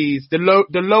against the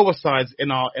lower sides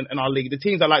in our league, the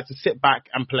teams that like to sit back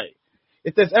and play.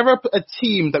 If there's ever a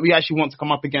team that we actually want to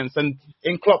come up against, and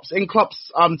in Klopp's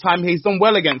time, he's done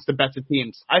well against the better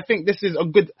teams. I think this is a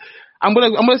good. I'm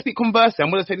gonna speak conversely.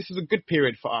 I'm gonna say this is a good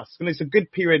period for us, and it's a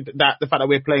good period that the fact that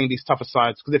we're playing these tougher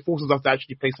sides, because it forces us to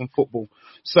actually play some football.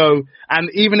 So, and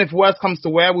even if worse comes to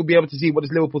where, we'll be able to see what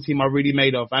this Liverpool team are really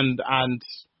made of, and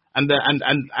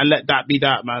let that be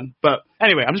that, man. But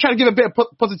anyway, I'm just trying to give a bit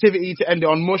of positivity to end it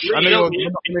on. Mush, I know you're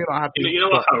not happy. You know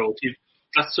what, Harold?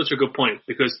 That's such a good point,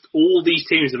 because all these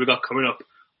teams that we've got coming up,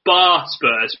 bar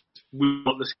Spurs, we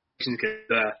want the season to get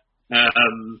there.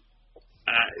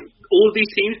 All of these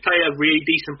teams play a really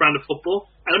decent brand of football,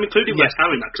 and I'm including West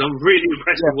Ham in that, because I'm really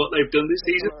impressed with what they've done this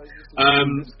season.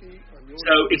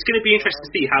 So it's going to be interesting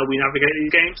to see how we navigate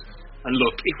these games. And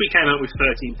look, if we came out with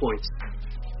 13 points,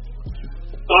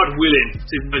 God willing,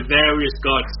 to the various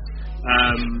gods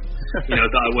that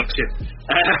I worship.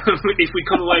 If we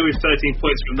come away with 13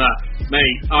 points from that,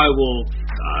 mate, I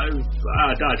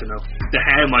don't know. The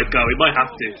hair might go. It might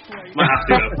have to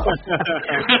go.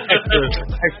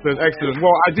 Excellent.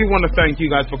 Well, I do want to thank you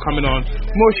guys for coming on.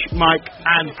 Mush, Mike,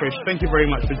 and Chris, thank you very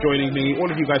much for joining me. All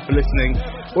of you guys for listening.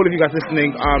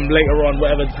 Later on,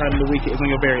 whatever time of the week it is on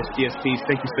your various DSPs,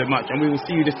 thank you so much. And we will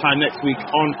see you this time next week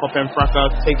on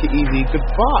CopHenFracas. Take it easy.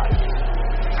 Goodbye.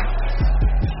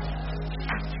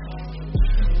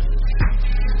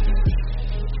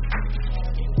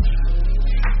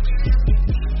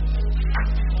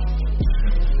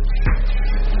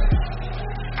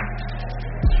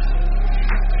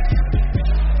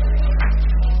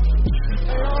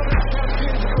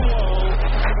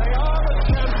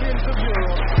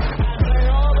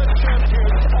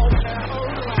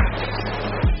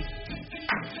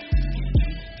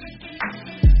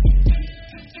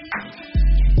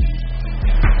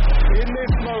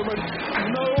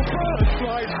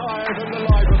 than the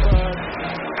Liver Bird.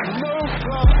 No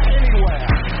club anywhere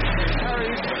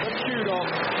carries the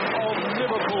kudos of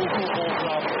Liverpool Football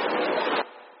Club.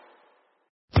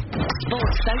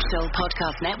 Sports Social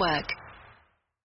Podcast Network.